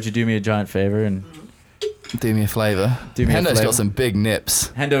 Hendo, would you do me a giant favor and Do me a flavour. do me a Hendo's flavor? got some big nips.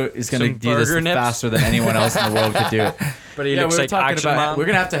 Hendo is going to Some do this burger nips? faster than anyone else in the world could do it. But he Yeah, looks we were like talking Action about. Man. We're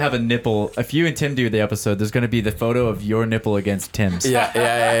gonna have to have a nipple. If you and Tim do the episode, there's gonna be the photo of your nipple against Tim's. Yeah.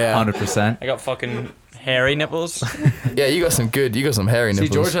 100%. I got fucking hairy nipples. Yeah, you got some hairy See,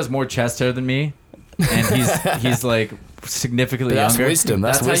 nipples. George has more chest hair than me, and he's like significantly But that's younger. wisdom,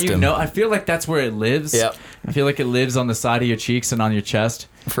 that's how you wisdom. know. I feel like that's where it lives. Yep. I feel like it lives on the side of your cheeks and on your chest.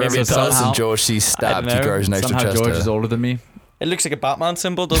 For every So person somehow- George sees stabbed, I he don't know. grows an extra Somehow chest George hair. is older than me. It looks like a Batman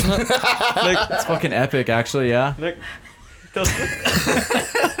symbol, doesn't it? Like, It's fucking epic, actually. Yeah. look. Doesn't it?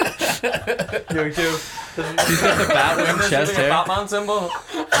 You too. He's got the Batwing chest a hair. Batman symbol.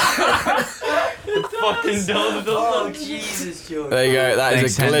 It fucking does, doesn't it? Jesus, George. There you go. That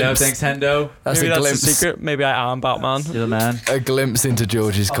is Thanks, a Hendo. glimpse. Thanks, Hendo. That's Maybe a that's glimpse. the secret. Maybe I am Batman. You're the man. A glimpse into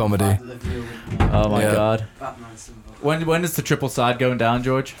George's comedy. Oh my Yeah. god. Batman symbol. When is the triple side going down,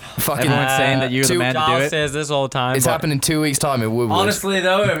 George? Fucking. Everyone's saying that you're the two- man to do Giles it. says this all the time. It's but happening 2 weeks' time in Woodward. Honestly,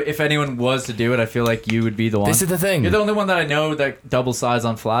 though, if anyone was to do it, I feel like you would be the one. this is the thing. You're the only one that I know that double sides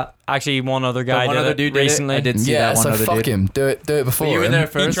on flat. Actually, one other The guy one did other it dude did recently. it. I did see Yeah, that one so other fuck dude. him. Do it before But you were him. there He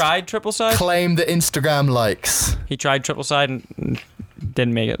first. tried triple side. Claim the Instagram likes. He tried triple side and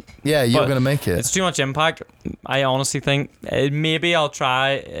didn't make it. Yeah, you're But gonna make it. It's too much impact. I honestly think maybe I'll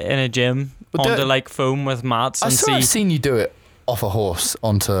try in a gym Well, do onto it- like foam with mats I and swear I've see. seen you do it off a horse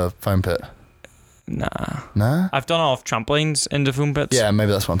onto foam pit. Nah, Nah. I've done it off trampolines into foam pits. Yeah,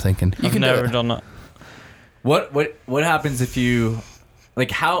 maybe that's what I'm thinking. You I've can never do it. done it. What happens if you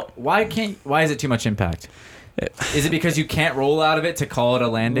like why is it too much impact? Is it because you can't roll out of it to call it a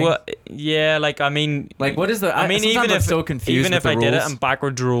landing? Well, yeah, like I mean, Like what is the? I mean, sometimes even I'm if so confused even with if the I did it rules. and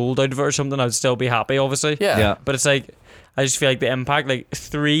backwards rolled out of it or something, I'd still be happy, obviously. Yeah. Yeah. But it's like I just feel like the impact, like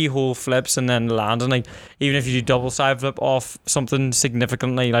 3 whole flips and then landing, like even if you do double side flip off something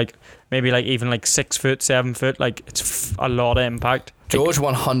significantly, like maybe like even like 6 foot, 7 foot, like it's a lot of impact. George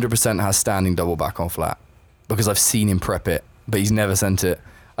 100% has standing double back on flat because I've seen him prep it, but he's never sent it.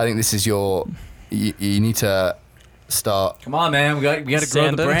 I think this is your. You need to start. Come on, man, we got to grow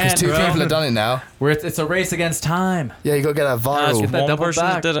Send the it. brand. Because 2 bro. people have done it now. It's a race against time. Yeah, you got to get that It's viral. get that one double person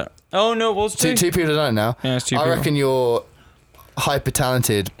back. that did it. Oh no, it was two. Two people have done it now. Yeah, it's 2 I people. reckon you're hyper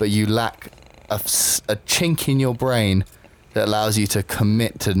talented, but you lack a chink in your brain that allows you to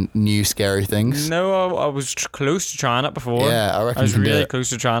commit to new scary things. No, I was close to trying it before. Yeah, I reckon I was you can do really it. close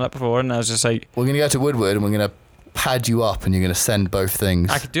to trying it before, and I was just like, We're gonna go to Woodward and we're gonna pad you up, and you're gonna send both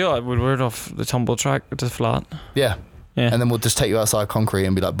things. I could do it. I would word off the tumble track to flat. Yeah, Yeah, and then we'll just take you outside concrete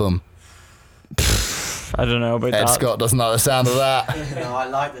and be like, boom. I don't know about Ed that. Scott doesn't like the sound of that. No, I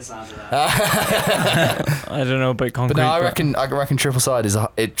like the sound of that. I don't know about concrete. But no, I reckon triple side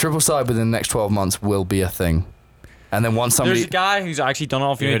triple side within the next 12 months will be a thing. And then once somebody, There's a guy who's actually done it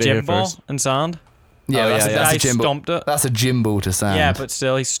off You a heard it here gym ball first. in sand. yeah, Oh, that's, yeah, a, yeah. that's Guy a gym ball. stomped it. That's a gym ball to sand. Yeah, but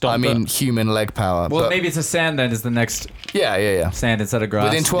still, he stomped I mean, it. human leg power. Well, but maybe it's a sand then is the next yeah. sand instead of grass.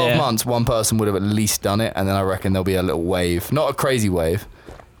 Within 12 Yeah. months, one person would have at least done it, and then I reckon there'll be a little wave. Not a crazy wave,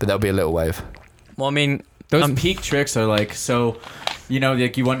 but there'll be a little wave. Well, I mean, Those peak tricks are like so. You know,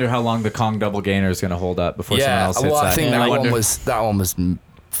 like you wonder how long the Kong double gainer is going to hold up before someone Yeah, else hits well, that. I think And that wonder- one was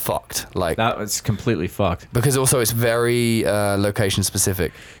fucked. Like that was completely fucked. because also it's very location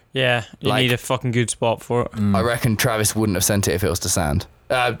specific. yeah, you Like- need a fucking good spot for it. I reckon Travis wouldn't have sent it if it was to sand.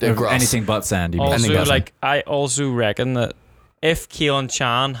 Grass. Anything but sand. You mean. Anything Also, else, like I also reckon that if Keelan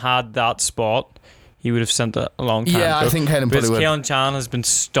Chan had that spot, he would have sent it a long time Yeah, I ago. think Hayden Because probably would. Keelan Chan has been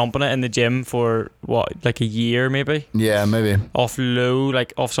stomping it in the gym for what, like a year maybe, Yeah, maybe. off low,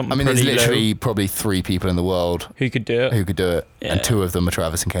 like off something I mean, there's pretty literally low. probably 3 people in the world Who could do it? who could do it, Yeah. and 2 of them are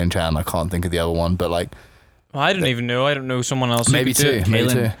Travis and Kane Chan. I can't think of the other one, but like Well, I don't even know. I don't know someone else. maybe who could do 2. it. Maybe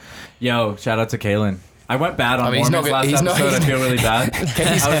Kalen. 2. Yo, shout out to Kalen. I went bad on I mean, he's Mormons not last gonna- he's not- episode. he's- I feel really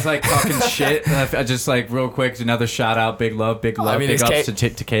bad. I was like talking shit. And I just like real quick, another shout out, big love, big I mean, big it's ups Ka-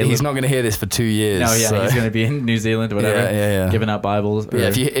 to Caleb. He's not going to hear this for 2 years. No, yeah, so. he's gonna be in New Zealand, or whatever. Yeah. Giving out Bibles. Yeah,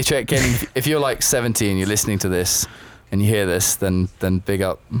 or- if you're like 70 and you're listening to this and you hear this, then big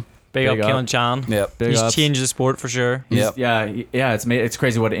up. Big up Big up. Keelan Chan. Yep. big He's ups. changed the sport for sure. He's- Yep. yeah. It's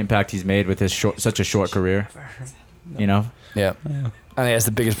crazy what impact he's made with his such a short career. You know, Yep. And he has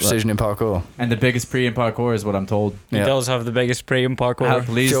the biggest precision in parkour. and the biggest pre in parkour is what I'm told. He Yeah. does have the biggest pre in parkour. How-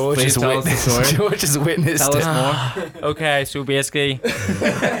 please George tell us the story. George has witnessed Tell it. us more. Okay, so basically,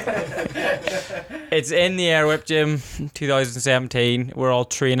 It's in the Air Whip Gym, 2017. We're all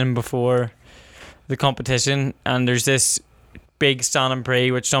training before the competition, and there's this big standing pre,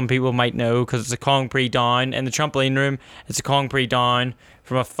 which some people might know because it's a Kong pre down in the trampoline room. It's a Kong pre down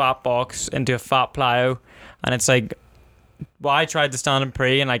from a fat box into a fat plyo, and it's like, well, I tried the standing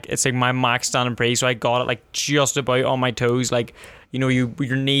pre, and like it's like my max standing pre, so I got it like just about on my toes, like, you know, your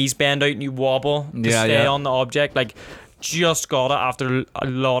knees bend out and you wobble to stay on the object, like just got it after a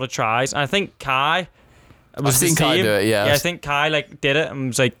lot of tries. And I think Kai, I've seen Kai do it, yeah. I think Kai like did it and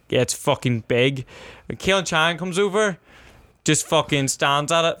was like, yeah, it's fucking big. When Keelan Chang comes over, just fucking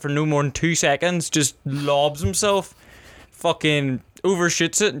stands at it for no more than 2 seconds, just lobs himself, fucking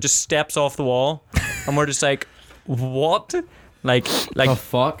overshoots it and just steps off the wall. And we're just like, what? Like the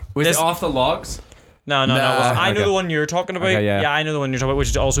fuck? Was this- it off the logs? No. I know Okay. the one you're talking about. Okay, yeah. I know the one you're talking about, which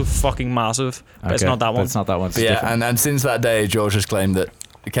is also fucking massive. But it's Okay, not that but one. It's not that one. It's But yeah, different. and since that day, George has claimed that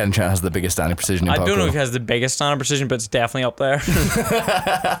Ken Chan has the biggest standing precision in I parkour. don't know if it has the biggest standard precision, but it's definitely up there.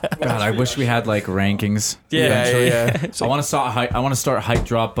 God, I wish we had like rankings. Yeah, eventually. I want to start height. I want to start height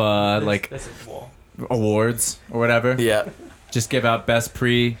drop like awards or whatever. Yeah, Just give out best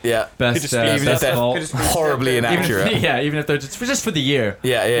pre, yeah. best just- even Even if best they're vault. horribly inaccurate. Even if they're just for the year.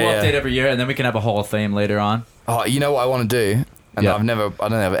 Yeah, yeah, We'll yeah. update every year, and then we can have a Hall of Fame later on. Oh, you know what I want to do? And Yeah. I don't think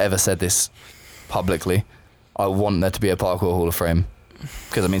I've ever said this publicly. I want there to be a parkour Hall of Fame.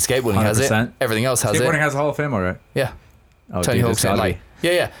 Because, I mean, skateboarding has it. 100%. Everything else has Skateboarding it. has a Hall of Fame, all right. Yeah. Oh, Tony dude, Hawk it's saying, gotta like, be.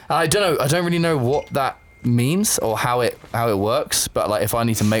 yeah. I don't know. I don't really know what that means or how it works. But, like, if I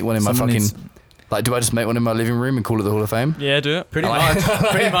need to make one in my Someone fucking... needs- Like, do I just make one in my living room and call it the Hall of Fame? Yeah, do it. Pretty much.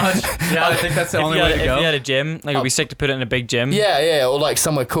 Yeah, I think that's the only way to If go. you had a gym, like it'd be sick to put it in a big gym. Yeah, or like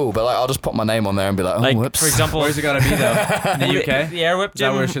somewhere cool. But like, I'll just put my name on there and be like, oh, Like, whoops. for example, Where's it gotta be though? In the UK? the Air Whip Is that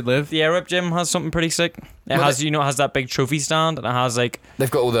Gym. where it should live? The Air Whip Gym has something pretty sick. It Well, has, it has that big trophy stand, and it has like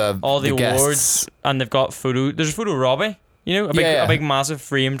They've got all the awards, guests. and they've got photo. There's a photo of Robbie, you know, Yeah. a big massive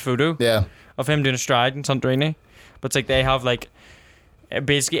framed photo Yeah. of him doing a stride in Santorini. But it's like they have like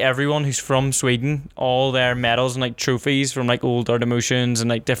basically everyone who's from Sweden, all their medals and like trophies from like old art emotions and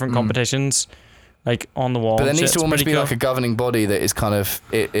like different competitions, like on the wall. But there and needs shit. to It's almost pretty be cool. like a governing body that is kind of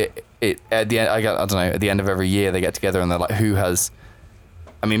it at the end. I don't know. At the end of every year, they get together and they're like, who has?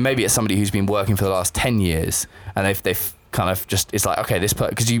 I mean, maybe it's somebody who's been working for the last 10 years, and they've kind of just, it's like, okay, this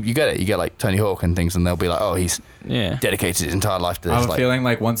because you get it, you get like Tony Hawk and things, and they'll be like, oh, he's Yeah. dedicated his entire life to I this. have a Like, feeling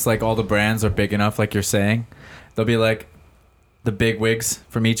like once like all the brands are big enough, like you're saying, they'll be like the big wigs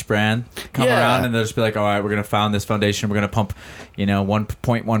from each brand come Yeah. around, and they'll just be like, all right, we're gonna found this foundation, we're gonna pump,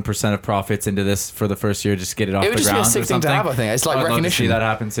 1.1% of profits into this for the first year, just get it off it would the just be a ground sick or thing to something. have. I think it's like I'd love to recognition. see that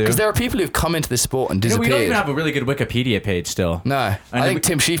happen too. Because there are people who've come into this sport and we disappeared. don't even have a really good Wikipedia page still. No, I then think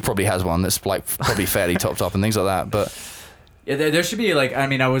Tim Sheaf probably has one that's like probably fairly topped up and things like that. But Yeah, there should be like, I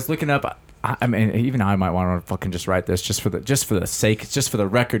mean, I was looking up. I mean, even I might want to fucking just write this just for the sake, just for the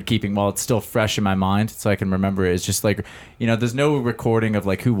record keeping, while it's still fresh in my mind, so I can remember it. It's just like, there's no recording of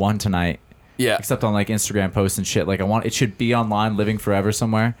like who won tonight, yeah, except on like Instagram posts and shit. Like it should be online, living forever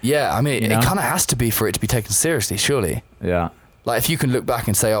somewhere. yeah. I mean, You it know? kind of has to be for it to be taken seriously, surely. Yeah. Like if you can look back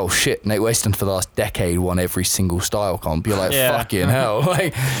and say, "Oh shit, Nate Waston for the last decade won every single style comp," you're like, Yeah. "Fucking hell!"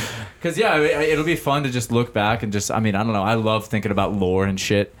 Like, Because it'll be fun to just look back and just, I mean, I don't know. I love thinking about lore and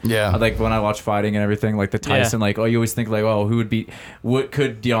shit. Yeah. Like when I watch fighting and everything, like the Tyson, like, you always think like, oh,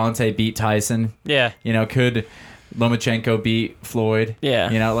 could Deontay beat Tyson? Yeah. Could Lomachenko beat Floyd?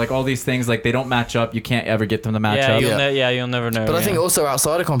 Yeah. Like all these things, like they don't match up. You can't ever get them to match Yeah, up. you'll never know. but I yeah. think also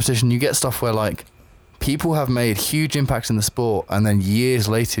outside of competition, you get stuff where like people have made huge impacts in the sport, and then years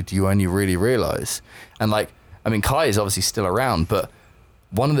later, do you only really realize? And like, I mean, Kai is obviously still around, but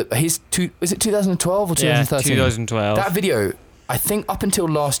is it 2012 or 2013? 2012. That video, I think up until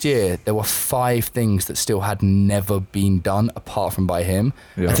last year, there were 5 things that still had never been done apart from by him.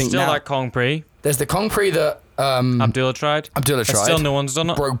 Yeah. I think Still now, that Kong Pre. there's the Kong Pre that Abdullah tried. Abdullah But tried. still no one's done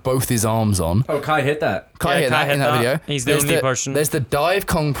it. Broke both his arms on. Oh, Kai hit that. Kai Yeah, hit Kai that hit in that that. video. He's the There's only person. There's the dive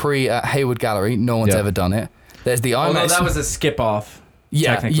Kong Pre at Hayward Gallery. No one's Yeah. ever done it. There's the IMAX. Although that was a skip off.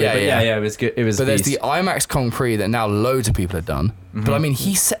 Yeah, technically, yeah, but yeah. it was good. It was. But there's beast. the IMAX Kong Pre that now loads of people have done. But I mean,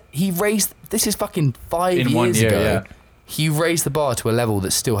 he raised. This is fucking 5 In years 1 year, ago. yeah. He raised the bar to a level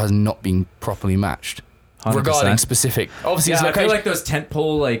that still has not been properly matched 100%. regarding specific. Obviously, Yeah, his I location. feel like those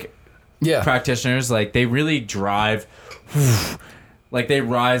tentpole like yeah, practitioners, like they really drive. Like they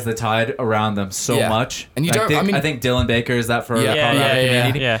rise the tide around them so Yeah. much. And you I don't- think, I mean- I think Dylan Baker is that for Yeah. the Yeah, Colorado yeah,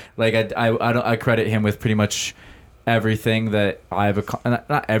 community. yeah. Like I credit him with pretty much everything that I've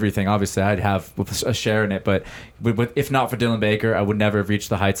not everything. Obviously, I'd have a share in it, but if not for Dylan Baker, I would never have reached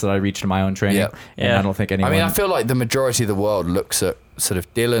the heights that I reached in my own training. Yep. And Yeah. I don't think anyone. I mean, I feel like the majority of the world looks at sort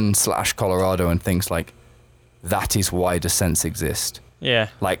of Dylan/Colorado and thinks like, that is why descents exist. Yeah.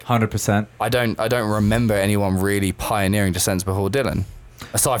 Like, 100%. I don't remember anyone really pioneering descents before Dylan,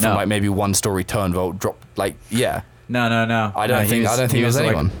 aside from No. like maybe one story turn vault drop. Like, yeah, No. I don't think he there's was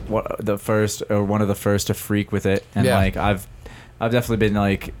anyone. the first or one of the first to freak with it, and Yeah. like I've definitely been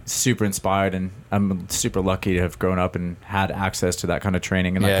like super inspired, and I'm super lucky to have grown up and had access to that kind of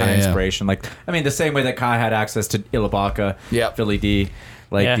training and that Yeah, kind of yeah, yeah. inspiration. Like, I mean, the same way that Kai had access to Ilabaka, Yep. Philly D,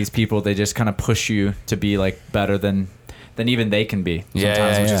 like Yeah. these people, they just kind of push you to be like better than even they can be Yeah,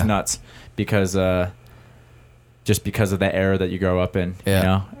 sometimes, yeah, which is yeah. nuts because just because of the era that you grow up in, Yeah. you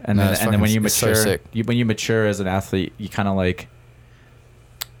know, and No, then it's and then when fucking- you it's so mature, sick. when you mature as an athlete, you kind of like.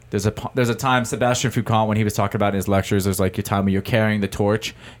 There's a time Sebastian Foucault, when he was talking about in his lectures, there's like your time where you're carrying the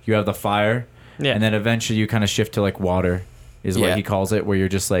torch, you have the fire, Yeah. and then eventually you kind of shift to like water, is Yeah. what he calls it, where you're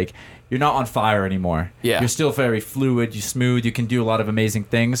just like you're not on fire anymore. Yeah. You're still very fluid, you're smooth, you can do a lot of amazing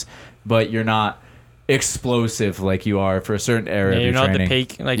things, but you're not explosive like you are for a certain area Yeah, of you're your not training. at the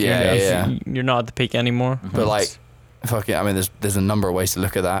peak. Like Yeah, you're not at the peak anymore. But like, fucking, I mean, there's a number of ways to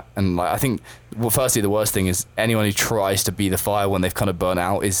look at that, and like, I think, well, firstly, the worst thing is anyone who tries to be the fire when they've kind of burnt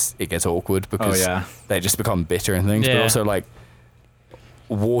out it gets awkward because yeah. they just become bitter and things. But Yeah. also like,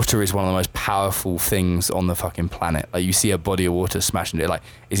 water is one of the most powerful things on the fucking planet. Like, you see a body of water smashing it, like,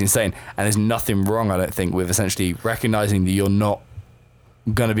 it's insane, and there's nothing wrong, I don't think, with essentially recognizing that you're not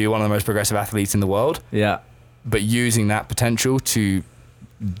gonna be one of the most progressive athletes in the world, Yeah. but using that potential to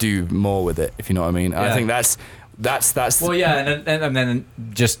do more with it, if you know what I mean. And Yeah. I think that's Well, yeah, and then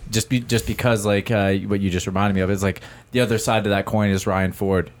just because like what you just reminded me of is like the other side of that coin is Ryan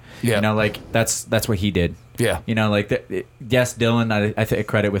Ford. Yeah. You know, like that's what he did. yeah. You know, like yes, Dylan, I think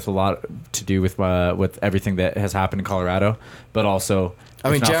credit with a lot to do with everything that has happened in Colorado, but also. I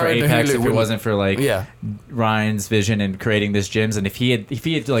mean, if not Jared for Apex, Nahulu if it wouldn't- wasn't for like Yeah. Ryan's vision and creating this gyms, and if he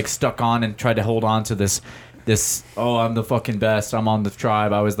had like stuck on and tried to hold on to this I'm the fucking best, I'm on the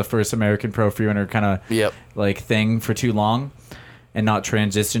tribe, I was the first American pro freerunner kind of Yep. like thing for too long, and not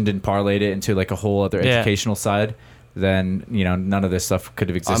transitioned and parlayed it into like a whole other Yeah. educational side, then you know none of this stuff could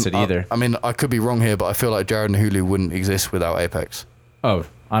have existed either. I mean, I could be wrong here, but I feel like Jared Nahulu wouldn't exist without Apex. Oh,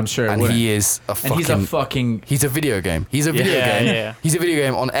 I'm sure it And wouldn't. he is a fucking... And he's a fucking He's a video game. He's a video Yeah, game. yeah. He's a video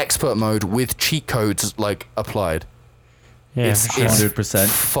game on expert mode with cheat codes like applied. Yeah, it's for sure. 100%.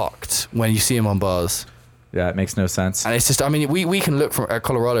 fucked when you see him on bars. yeah, it makes no sense. And it's just, I mean, we can look at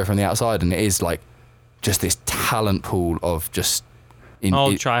Colorado from the outside, and it is like just this talent pool of just...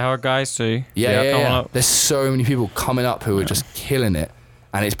 All try-hard guys too. Yeah. coming up. There's so many people coming up who are just killing it.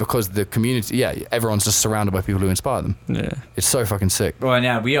 And it's because the community, everyone's just surrounded by people who inspire them. Yeah. It's so fucking sick. Well, and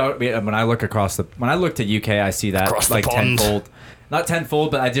yeah, when I look to UK, I see that Across the like pond. tenfold. Not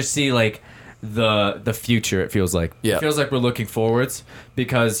tenfold, but I just see like the future. It feels like Yeah. it feels like we're looking forwards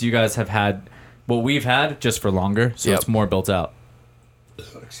because you guys have had what we've had just for longer, so Yep. it's more built out.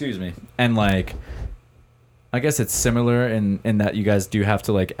 Excuse me. And like, I guess it's similar in that you guys do have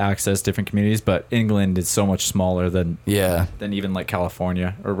to like access different communities, but England is so much smaller than Yeah. even like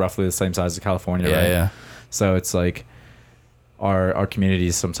California, or roughly the same size as California, Yeah, right? yeah. So it's like our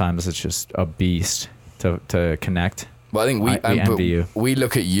communities, sometimes it's just a beast to connect. But I think we envy you. we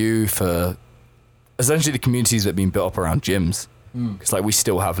look at you for essentially the communities that have been built up around gyms. Because like we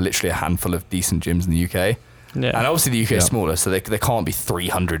still have literally a handful of decent gyms in the UK. Yeah. And obviously the UK is Yeah. smaller, so there can't be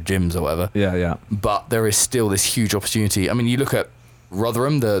 300 gyms or whatever. Yeah. But there is still this huge opportunity. I mean, you look at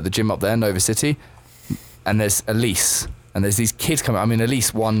Rotherham, the gym up there, Nova City, and there's Elise, and there's these kids coming. I mean,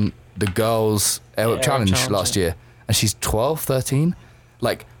 Elise won the girls Arab challenge Challenge, last yeah. year, and she's 12, 13.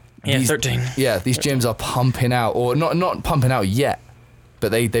 Like, Yeah, these, 13. Yeah, these gyms are pumping out, or not pumping out yet,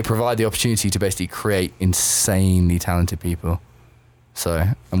 but they provide the opportunity to basically create insanely talented people. So,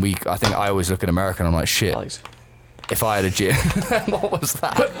 and I think I always look at America and I'm like, shit, if I had a gym, what was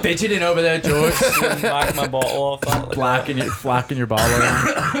that? Fidgeting over there, George. Back my bottle off. flacking your bottle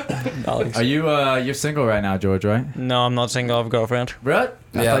around. Alex. Are you you're single right now, George, right? No, I'm not single. I have a girlfriend. What?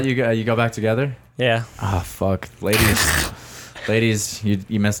 I Yeah. thought you go back together. Yeah. Ah, fuck, ladies,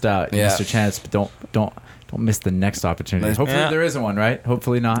 you missed out. You Yeah. missed your chance, but don't miss the next opportunity. Nice. Hopefully Yeah. there isn't one, right?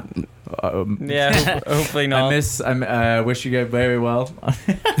 Hopefully not. Yeah. Hopefully not. I wish you get very well. I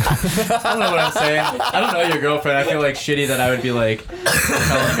don't know what I'm saying. I don't know your girlfriend. I feel like shitty that I would be like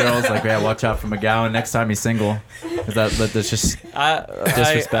telling girls like, yeah, watch out for McGowan next time he's single. Is that's just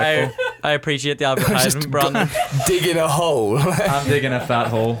disrespectful? I appreciate the advertisement, Brandon. Digging a hole. I'm digging a fat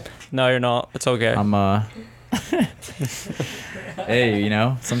hole. No, you're not. It's okay. I'm Hey, you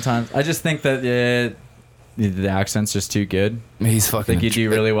know, sometimes I just think that the accent's just too good. He's I fucking. think you do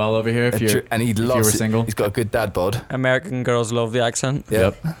really well over here if you're and he if you loves were it. single. He's got a good dad bod. American girls love the accent.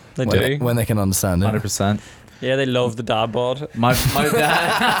 Yep. They When, do. when they can understand it. 100%. Yeah, they love the dad bod. My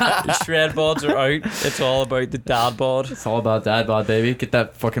dad. The shred bods are out. It's all about the dad bod. It's all about dad bod, baby. Get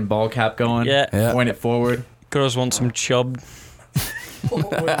that fucking ball cap going. Yeah. Yeah. Point it forward. Girls want some chub.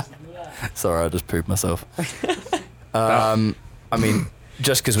 Sorry, I just pooped myself. I mean,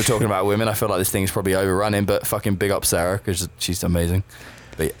 just because we're talking about women, I feel like this thing is probably overrunning, but fucking big up Sarah because she's amazing.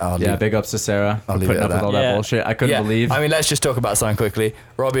 But Yeah, big ups to Sarah I'll for leave putting it up at with all that. that Yeah. bullshit. I couldn't believe. I mean, let's just talk about something quickly.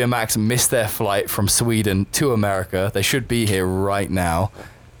 Robbie and Max missed their flight from Sweden to America. They should be here right now.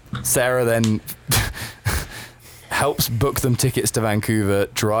 Sarah then helps book them tickets to Vancouver,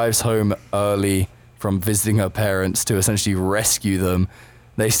 drives home early from visiting her parents to essentially rescue them.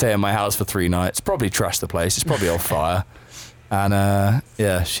 They stay in my house for 3 nights, probably trash the place. It's probably on fire. And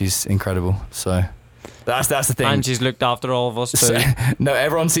yeah, she's incredible. So that's the thing. And she's looked after all of us So, too. no,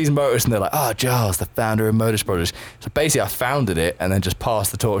 everyone sees Motus and they're like, oh, Giles, the founder of Motus Brothers. So basically, I founded it and then just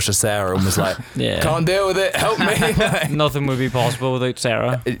passed the torch to Sarah and was like, Yeah. can't deal with it, help me. Nothing would be possible without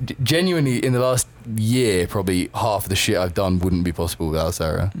Sarah. Genuinely, in the last year, probably half of the shit I've done wouldn't be possible without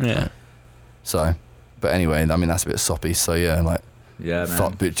Sarah. Yeah. So, but anyway, I mean, that's a bit soppy. So yeah, like, yeah, man.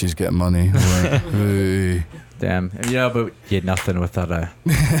 fuck bitches get money. Like, hey. Damn. Yeah, but you're nothing without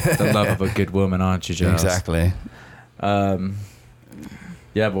the love of a good woman, aren't you, Giles? Exactly.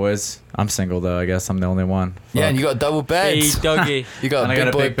 Yeah, boys. I'm single though. I guess I'm the only one. Yeah, Fuck. and you got double Hey, beds. Dougie. You got And a I got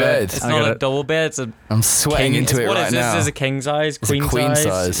big a boy big bed. bed. It's I not got a it. double bed. It's a I'm sweating king. into it What right is this? now. This is a king size, It's a queen, queen size.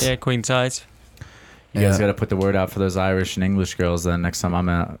 size. Yeah, queen size. You guys Yeah. got to put the word out for those Irish and English girls. Then next time I'm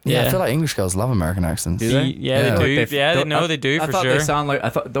out. Yeah, I Yeah. feel like English girls love American accents. Do they? Yeah, Yeah. they do. Like they- yeah, they don't- know I- they do I for thought sure. they sound like. I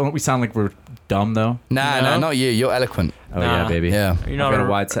thought. Don't we sound like we're dumb though? Nah, No. not you. You're eloquent. Oh Nah. yeah, baby. Yeah. You're I've not got a a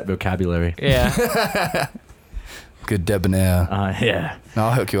wide set vocabulary. Yeah. Good debonair. Yeah. No,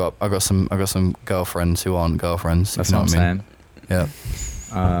 I'll hook you up. I got some girlfriends who aren't girlfriends. That's if you know what I'm what I mean.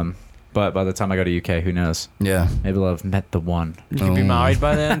 saying. But by the time I go to UK, who knows? Yeah. Maybe I'll have met the one. You could be Oh. married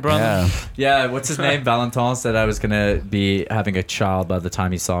by then, brother. Yeah. Yeah, what's his name? Valentin said I was gonna be having a child by the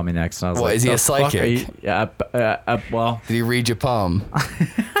time he saw me next. And I was What, like, is he "The a fuck are psychic?" you-" Yeah. Well, Did he read your palm?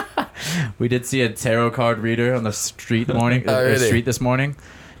 we did see a tarot card reader on the street Oh, really? street this morning.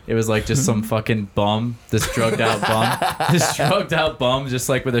 It was like just some fucking bum, this drugged out bum, just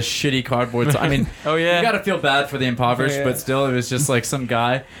like with a shitty cardboard. I mean, Oh yeah. you gotta feel bad for the impoverished, Yeah. but still, it was just like some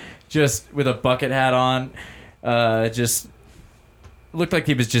guy, just with a bucket hat on, just looked like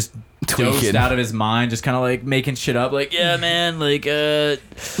he was just dosed Tweaking. out of his mind, just kind of like making shit up, like yeah, man, like and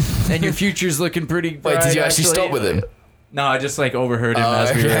your future's looking pretty. Wait, bright, did you actually stop with him? No, I just like overheard him Oh,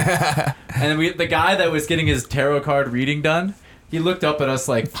 as we were. okay. And the guy that was getting his tarot card reading done, he looked up at us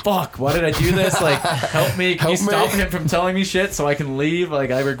like, "Fuck, why did I do this? Like, help me! Can you Help me." stop him from telling me shit so I can leave? Like,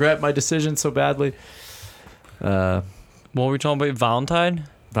 I regret my decision so badly." What were we talking about? Valentine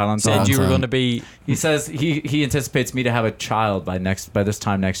Valentine. said you were Valentine. going to be. He says he anticipates me to have a child by this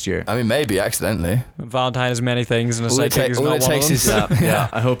time next year. I mean, maybe accidentally. Valentine is many things, and a All it psychic ta- is all not it one takes of is- them. Yeah.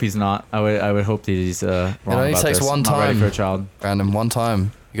 I hope he's not. I would hope that he's wrong only about takes this. one I'm not ready time. for a child. Random one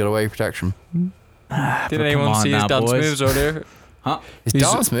time. You got away protection. Did But anyone come on see his now, dance boys. moves earlier? His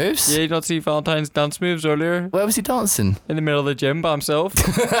He's- dance moves? Yeah, you not see Valentine's dance moves earlier Where was he dancing? in the middle of the gym by himself?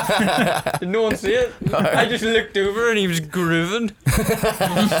 Did no one see it? I just looked over and he was grooving.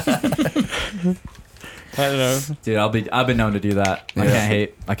 I don't know. Dude, I've been known to do that. I Yeah. can't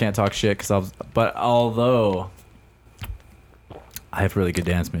hate. I can't talk shit but although I have really good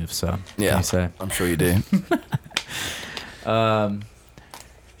dance moves, so Yeah. What can you I'm sure you do. say?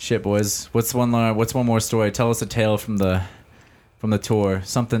 Shit, boys. What's one more story? Tell us a tale from the tour.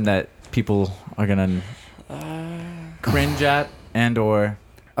 Something that people are gonna cringe at and or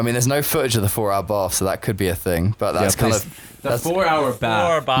I mean, there's no footage of the 4-hour bath, so that could be a thing. But that's kind please. of the that's- 4-hour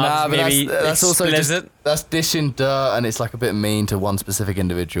bath. Or Babs, Nah, but maybe that's also just explicit. that's dishing dirt, and it's like a bit mean to one specific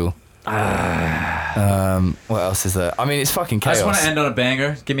individual. What else is there? I mean, it's fucking I chaos. just want to end on a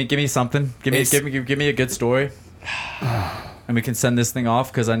banger. Give me something. Give me a good story. And we can send this thing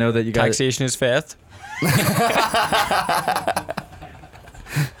off because I know that you guys. Taxation is faith.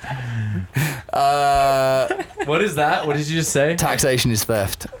 What is that? What did you just say? Taxation is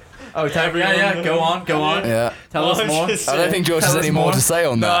theft. Oh, yeah. Go on. Yeah. Tell us more. I don't think George Tell has us any more more. to say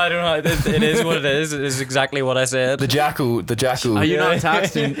on No, that. I don't know. It is what it is. It is exactly what I said. The jackal. Are you Yeah. not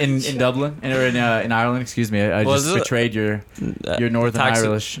taxed in Dublin or in Ireland? Excuse me. I Was just it? betrayed your Northern Tax-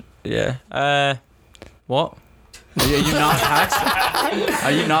 Irish. Yeah. What? Are you not taxed?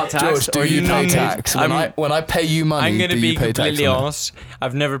 Are you not taxed? George, do or you pay not tax? When I pay you money, I'm gonna do be you pay tax? completely on it? honest.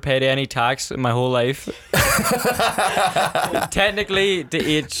 I've never paid any tax in my whole life. Technically, to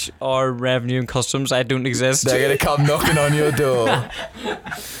HR Revenue and Customs, I don't exist. They're gonna come knocking on your door.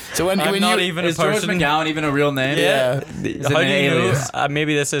 So when I'm not you even Is a George person. McGowan even a real name? Yeah. Is it How an do you know? alias?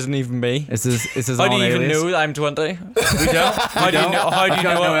 Maybe this isn't even me. Is his How own do you even alias? know that I'm 20? We don't. How do you know? How do you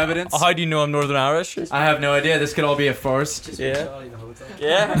got know? no evidence? How do you know I'm Northern Irish? I have no idea. This could all be a farce. Yeah.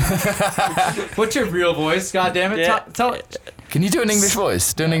 Yeah. What's your real voice? God damn it! Yeah. Tell. Can you do an English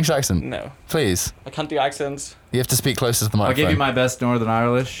voice? Do an English accent, No, please. I can't do accents. You have to speak closer to the I'll microphone. give you my best Northern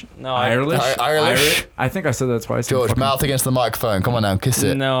Irish. No, Irish. Irish? I think I said that twice. George, Fucking- mouth against the microphone. Come on now, kiss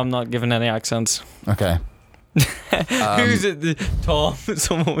it. No, I'm not giving any accents. Okay. Who's it? Tom.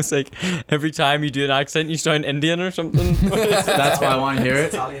 Someone was like, every time you do an accent, you sound Indian or something. That's why I want to hear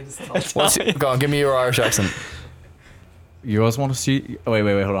it. Italian is tough. Go on, give me your Irish accent. You always want to see? Oh, wait,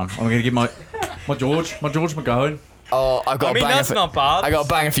 hold on. I'm gonna give my George McGowan. Oh, I've got I mean, a banger that's for, not bad. I got a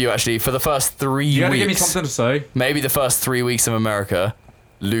banger for you actually. For the first 3 You gotta weeks, give me something to say. maybe the first 3 weeks of America,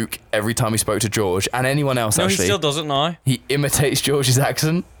 Luke, every time he spoke to George and anyone else No, he actually, still does it now. he imitates George's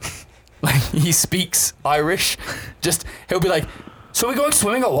accent. Like he speaks Irish. Just he'll be like, "So we're going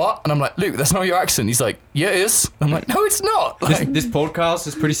swimming or what?" And I'm like, "Luke, that's not your accent." He's like, "Yeah, it is." I'm like, "No, it's not." Like, This podcast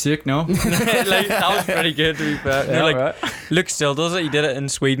is pretty sick, no? Like, that was pretty good to be fair. No, like, right. Luke still does it. He did it in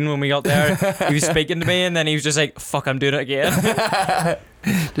Sweden when we got there. He was speaking to me and then he was just like, fuck, I'm doing it again.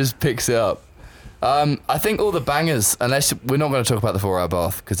 just picks it up. I think all the bangers, unless we're not going to talk about the 4-hour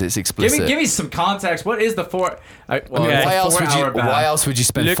bath because it's explicit. Give me some context. What is the four? I mean, Okay. why else would you? 4 hour bath? Why else would you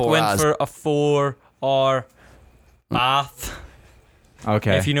spend Luke 4 went hours? for a 4-hour bath,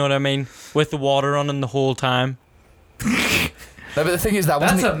 Okay. if you know what I mean, with the water running the whole time. No, but the thing is that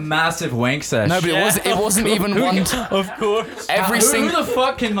That's wasn't. a massive wank sesh. No, but it wasn't even one. Of course. Every who single. the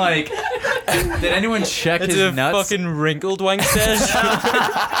fuck can like? Did anyone check It's his a nuts? fucking wrinkled wank sesh.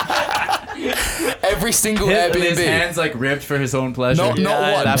 Every single His Airbnb. hands like ribbed for his own pleasure. Not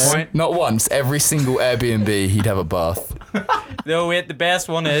At once. that point. Not once. Every single Airbnb, he'd have a bath. No, wait, the best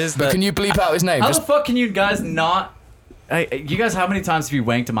one is But that. can you bleep out his name? How Just the fuck can you guys not? You guys, how many times have you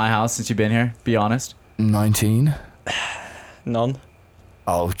wanked at my house since you've been here? Be honest. 19. None.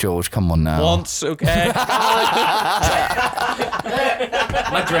 Oh, George, come on now. Once, okay.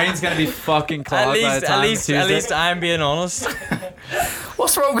 My drain's gonna be fucking at clogged by the least, time at Tuesday. least I'm being honest.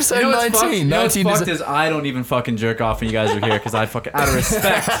 What's wrong with saying You know what's 19? fucked? You know what's 19 fucked is I don't even fucking jerk off when you guys are here because I fucking out of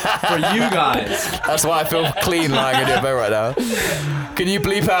respect for you guys. That's why I feel clean lying in your bed right now. Can you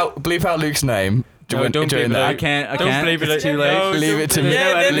bleep out Luke's name? No, don't during bleep it that? out. I can't. Don't believe it. It's too late. No, Leave don't it to believe me.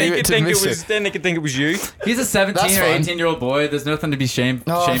 Yeah, then Leave they it could to think it Mr. was. Then they could think it was you. He's a 17 That's or fine. 18-year-old boy. There's nothing to be shameful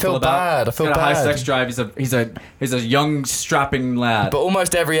I feel about. bad. I feel He's got a high bad. sex drive. He's a young strapping lad. But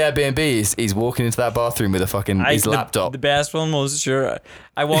almost every Airbnb, he's walking into that bathroom with a fucking his laptop. The best one was sure.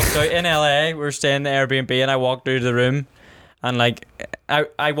 I walked out in LA. We were staying in the Airbnb, and I walked out of the room, and like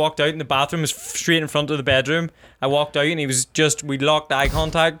I walked out, and the bathroom was straight in front of the bedroom. I walked out, and he was just we locked eye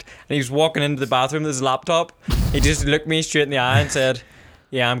contact, and he was walking into the bathroom with his laptop. He just looked me straight in the eye and said,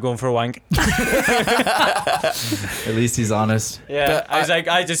 "Yeah, I'm going for a wank." At least he's honest. Yeah, But I was like,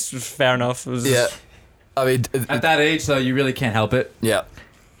 I just fair enough. It was Yeah. I mean, At that age, though, you really can't help it. yeah.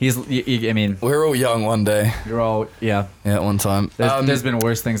 I mean, We're all young one day. you're all yeah. Yeah, at one time. There's been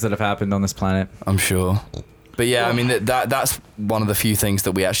worse things that have happened on this planet. I'm sure. But yeah, I mean that's one of the few things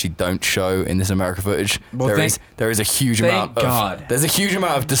that we actually don't show in this America footage. Well, There is a huge thank amount of God. there's a huge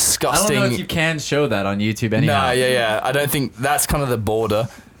amount of I don't disgusting. know if you can show that on YouTube anyhow. No, yeah. I don't think that's kind of the border.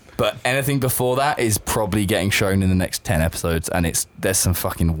 But anything before that is probably getting shown in the next 10 episodes, and there's some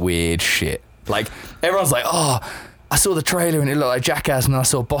fucking weird shit. Like everyone's like, "Oh, I saw the trailer and it looked like Jackass," and then I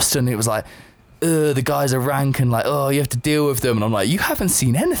saw Boston, and it was like, the guys are rank and like, oh, you have to deal with them. And I'm like, you haven't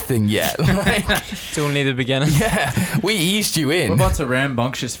seen anything yet. Like, It's only the beginning. yeah, we eased you What in. about the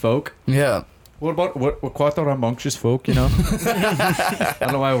rambunctious folk? Yeah. What about what quite the rambunctious folk? You know. I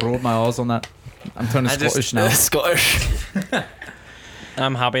don't know why I rolled my R's on that. I'm turning I just- Scottish now. Scottish.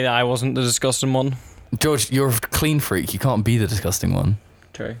 I'm happy that I wasn't the disgusting one. George, you're a clean freak. You can't be the disgusting one.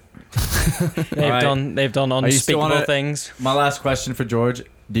 True. Alright. They've done you still unspeakable wanna- things. My last question for George: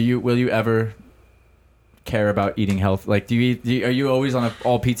 will you ever care about eating health? Like, are you always on an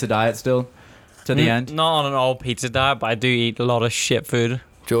all pizza diet still to the end? Not on an all pizza diet, but I do eat a lot of shit food.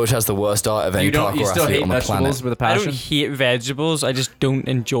 George has the worst diet of any You parkour still athlete hate on the vegetables planet. with a I don't passion? hate vegetables. I just don't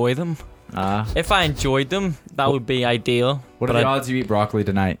enjoy them. Ah. If I enjoyed them, that would be ideal. What are but the I- odds you eat broccoli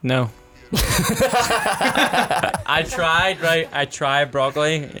tonight? No. I tried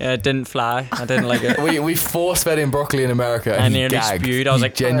broccoli. It didn't fly. I didn't like it. We force fed him broccoli in America, I and he nearly gagged. spewed. I was He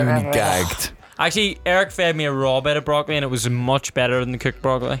like, genuinely gagged. Actually, Eric fed me a raw bit of broccoli, and it was much better than the cooked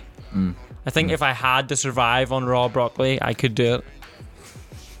broccoli. I think if I had to survive on raw broccoli, I could do it.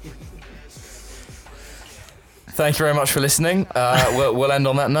 Thank you very much for listening. We'll end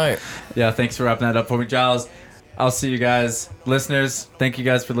on that note. Yeah, thanks for wrapping that up for me, Giles. I'll see you guys. Listeners, thank you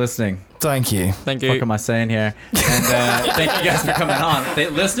guys for listening. Thank you. Thank What you. am I saying here? And thank you guys for coming on.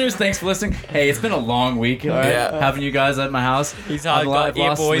 Listeners, thanks for listening. Hey, it's been a long week, all right? Yeah. Having you guys at my house. He's I've got 8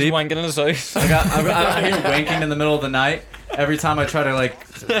 lost boys sleep. wanking in his house. I hear wanking in the middle of the night. Every time I try to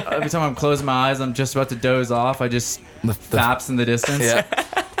every time I'm closing my eyes, I'm just about to doze off. I just faps in the distance. Yeah.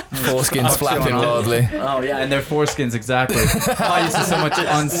 Foreskins flapping wildly. Oh yeah, and they're foreskins exactly.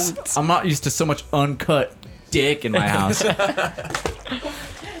 I'm not used to so much uncut dick in my house.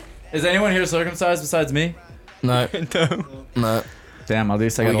 Is anyone here circumcised besides me? No. No. Damn, at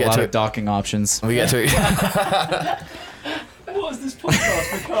least I got We a get lot to of docking options. We get to What has this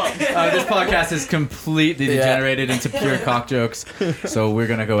podcast become? This podcast is completely Yeah. degenerated into pure cock jokes, so we're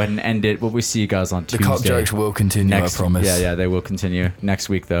gonna go ahead and end it. But we see you guys on the Tuesday. cock jokes will continue, Next, I promise. Yeah, they will continue next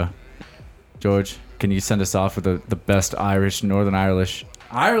week though. George, can you send us off with the best Irish, Northern Irish?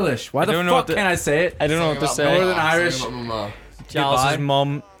 Irish. Why the don't know fuck what the- can't I say it? I don't know what to say. Northern Irish. Giles' Goodbye.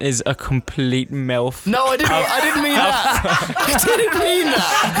 mum is a complete MILF. No, I didn't mean that. I didn't mean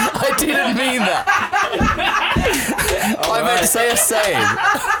that. I didn't mean that. I meant to say a saying.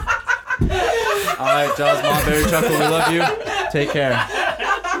 All right, Giles, Mom, Berry Chuckle, we love you. Take care.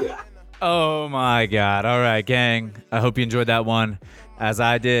 Oh my God. All right, gang. I hope you enjoyed that one, as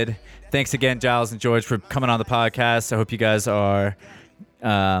I did. Thanks again, Giles and George, for coming on the podcast. I hope you guys are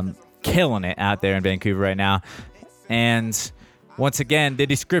killing it out there in Vancouver right now. And once again, the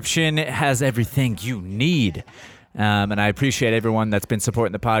description has everything you need. And I appreciate everyone that's been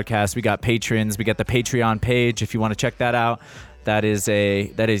supporting the podcast. We got patrons. We got the Patreon page. If you want to check that out, that is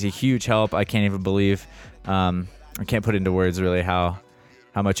a huge help. I can't even believe. I can't put into words really how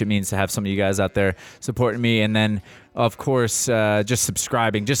much it means to have some of you guys out there supporting me. And then, of course, just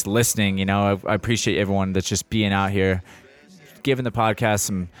subscribing, just listening. You know, I appreciate everyone that's just being out here, giving the podcast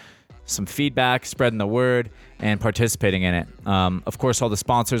some feedback, spreading the word, and participating in it. Of course, all the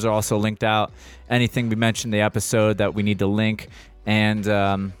sponsors are also linked out. Anything we mentioned in the episode that we need to link, and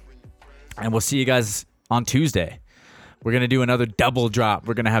we'll see you guys on Tuesday. We're gonna do another double drop.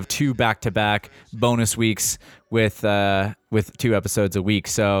 We're gonna have 2 back-to-back bonus weeks with 2 episodes a week.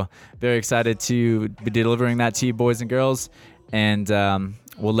 So very excited to be delivering that to you, boys and girls. And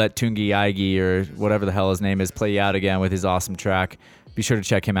we'll let Tungi Aigi, or whatever the hell his name is, play you out again with his awesome track. Be sure to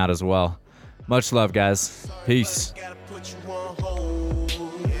check him out as well. Much love, guys. Peace. Gotta put you on hold.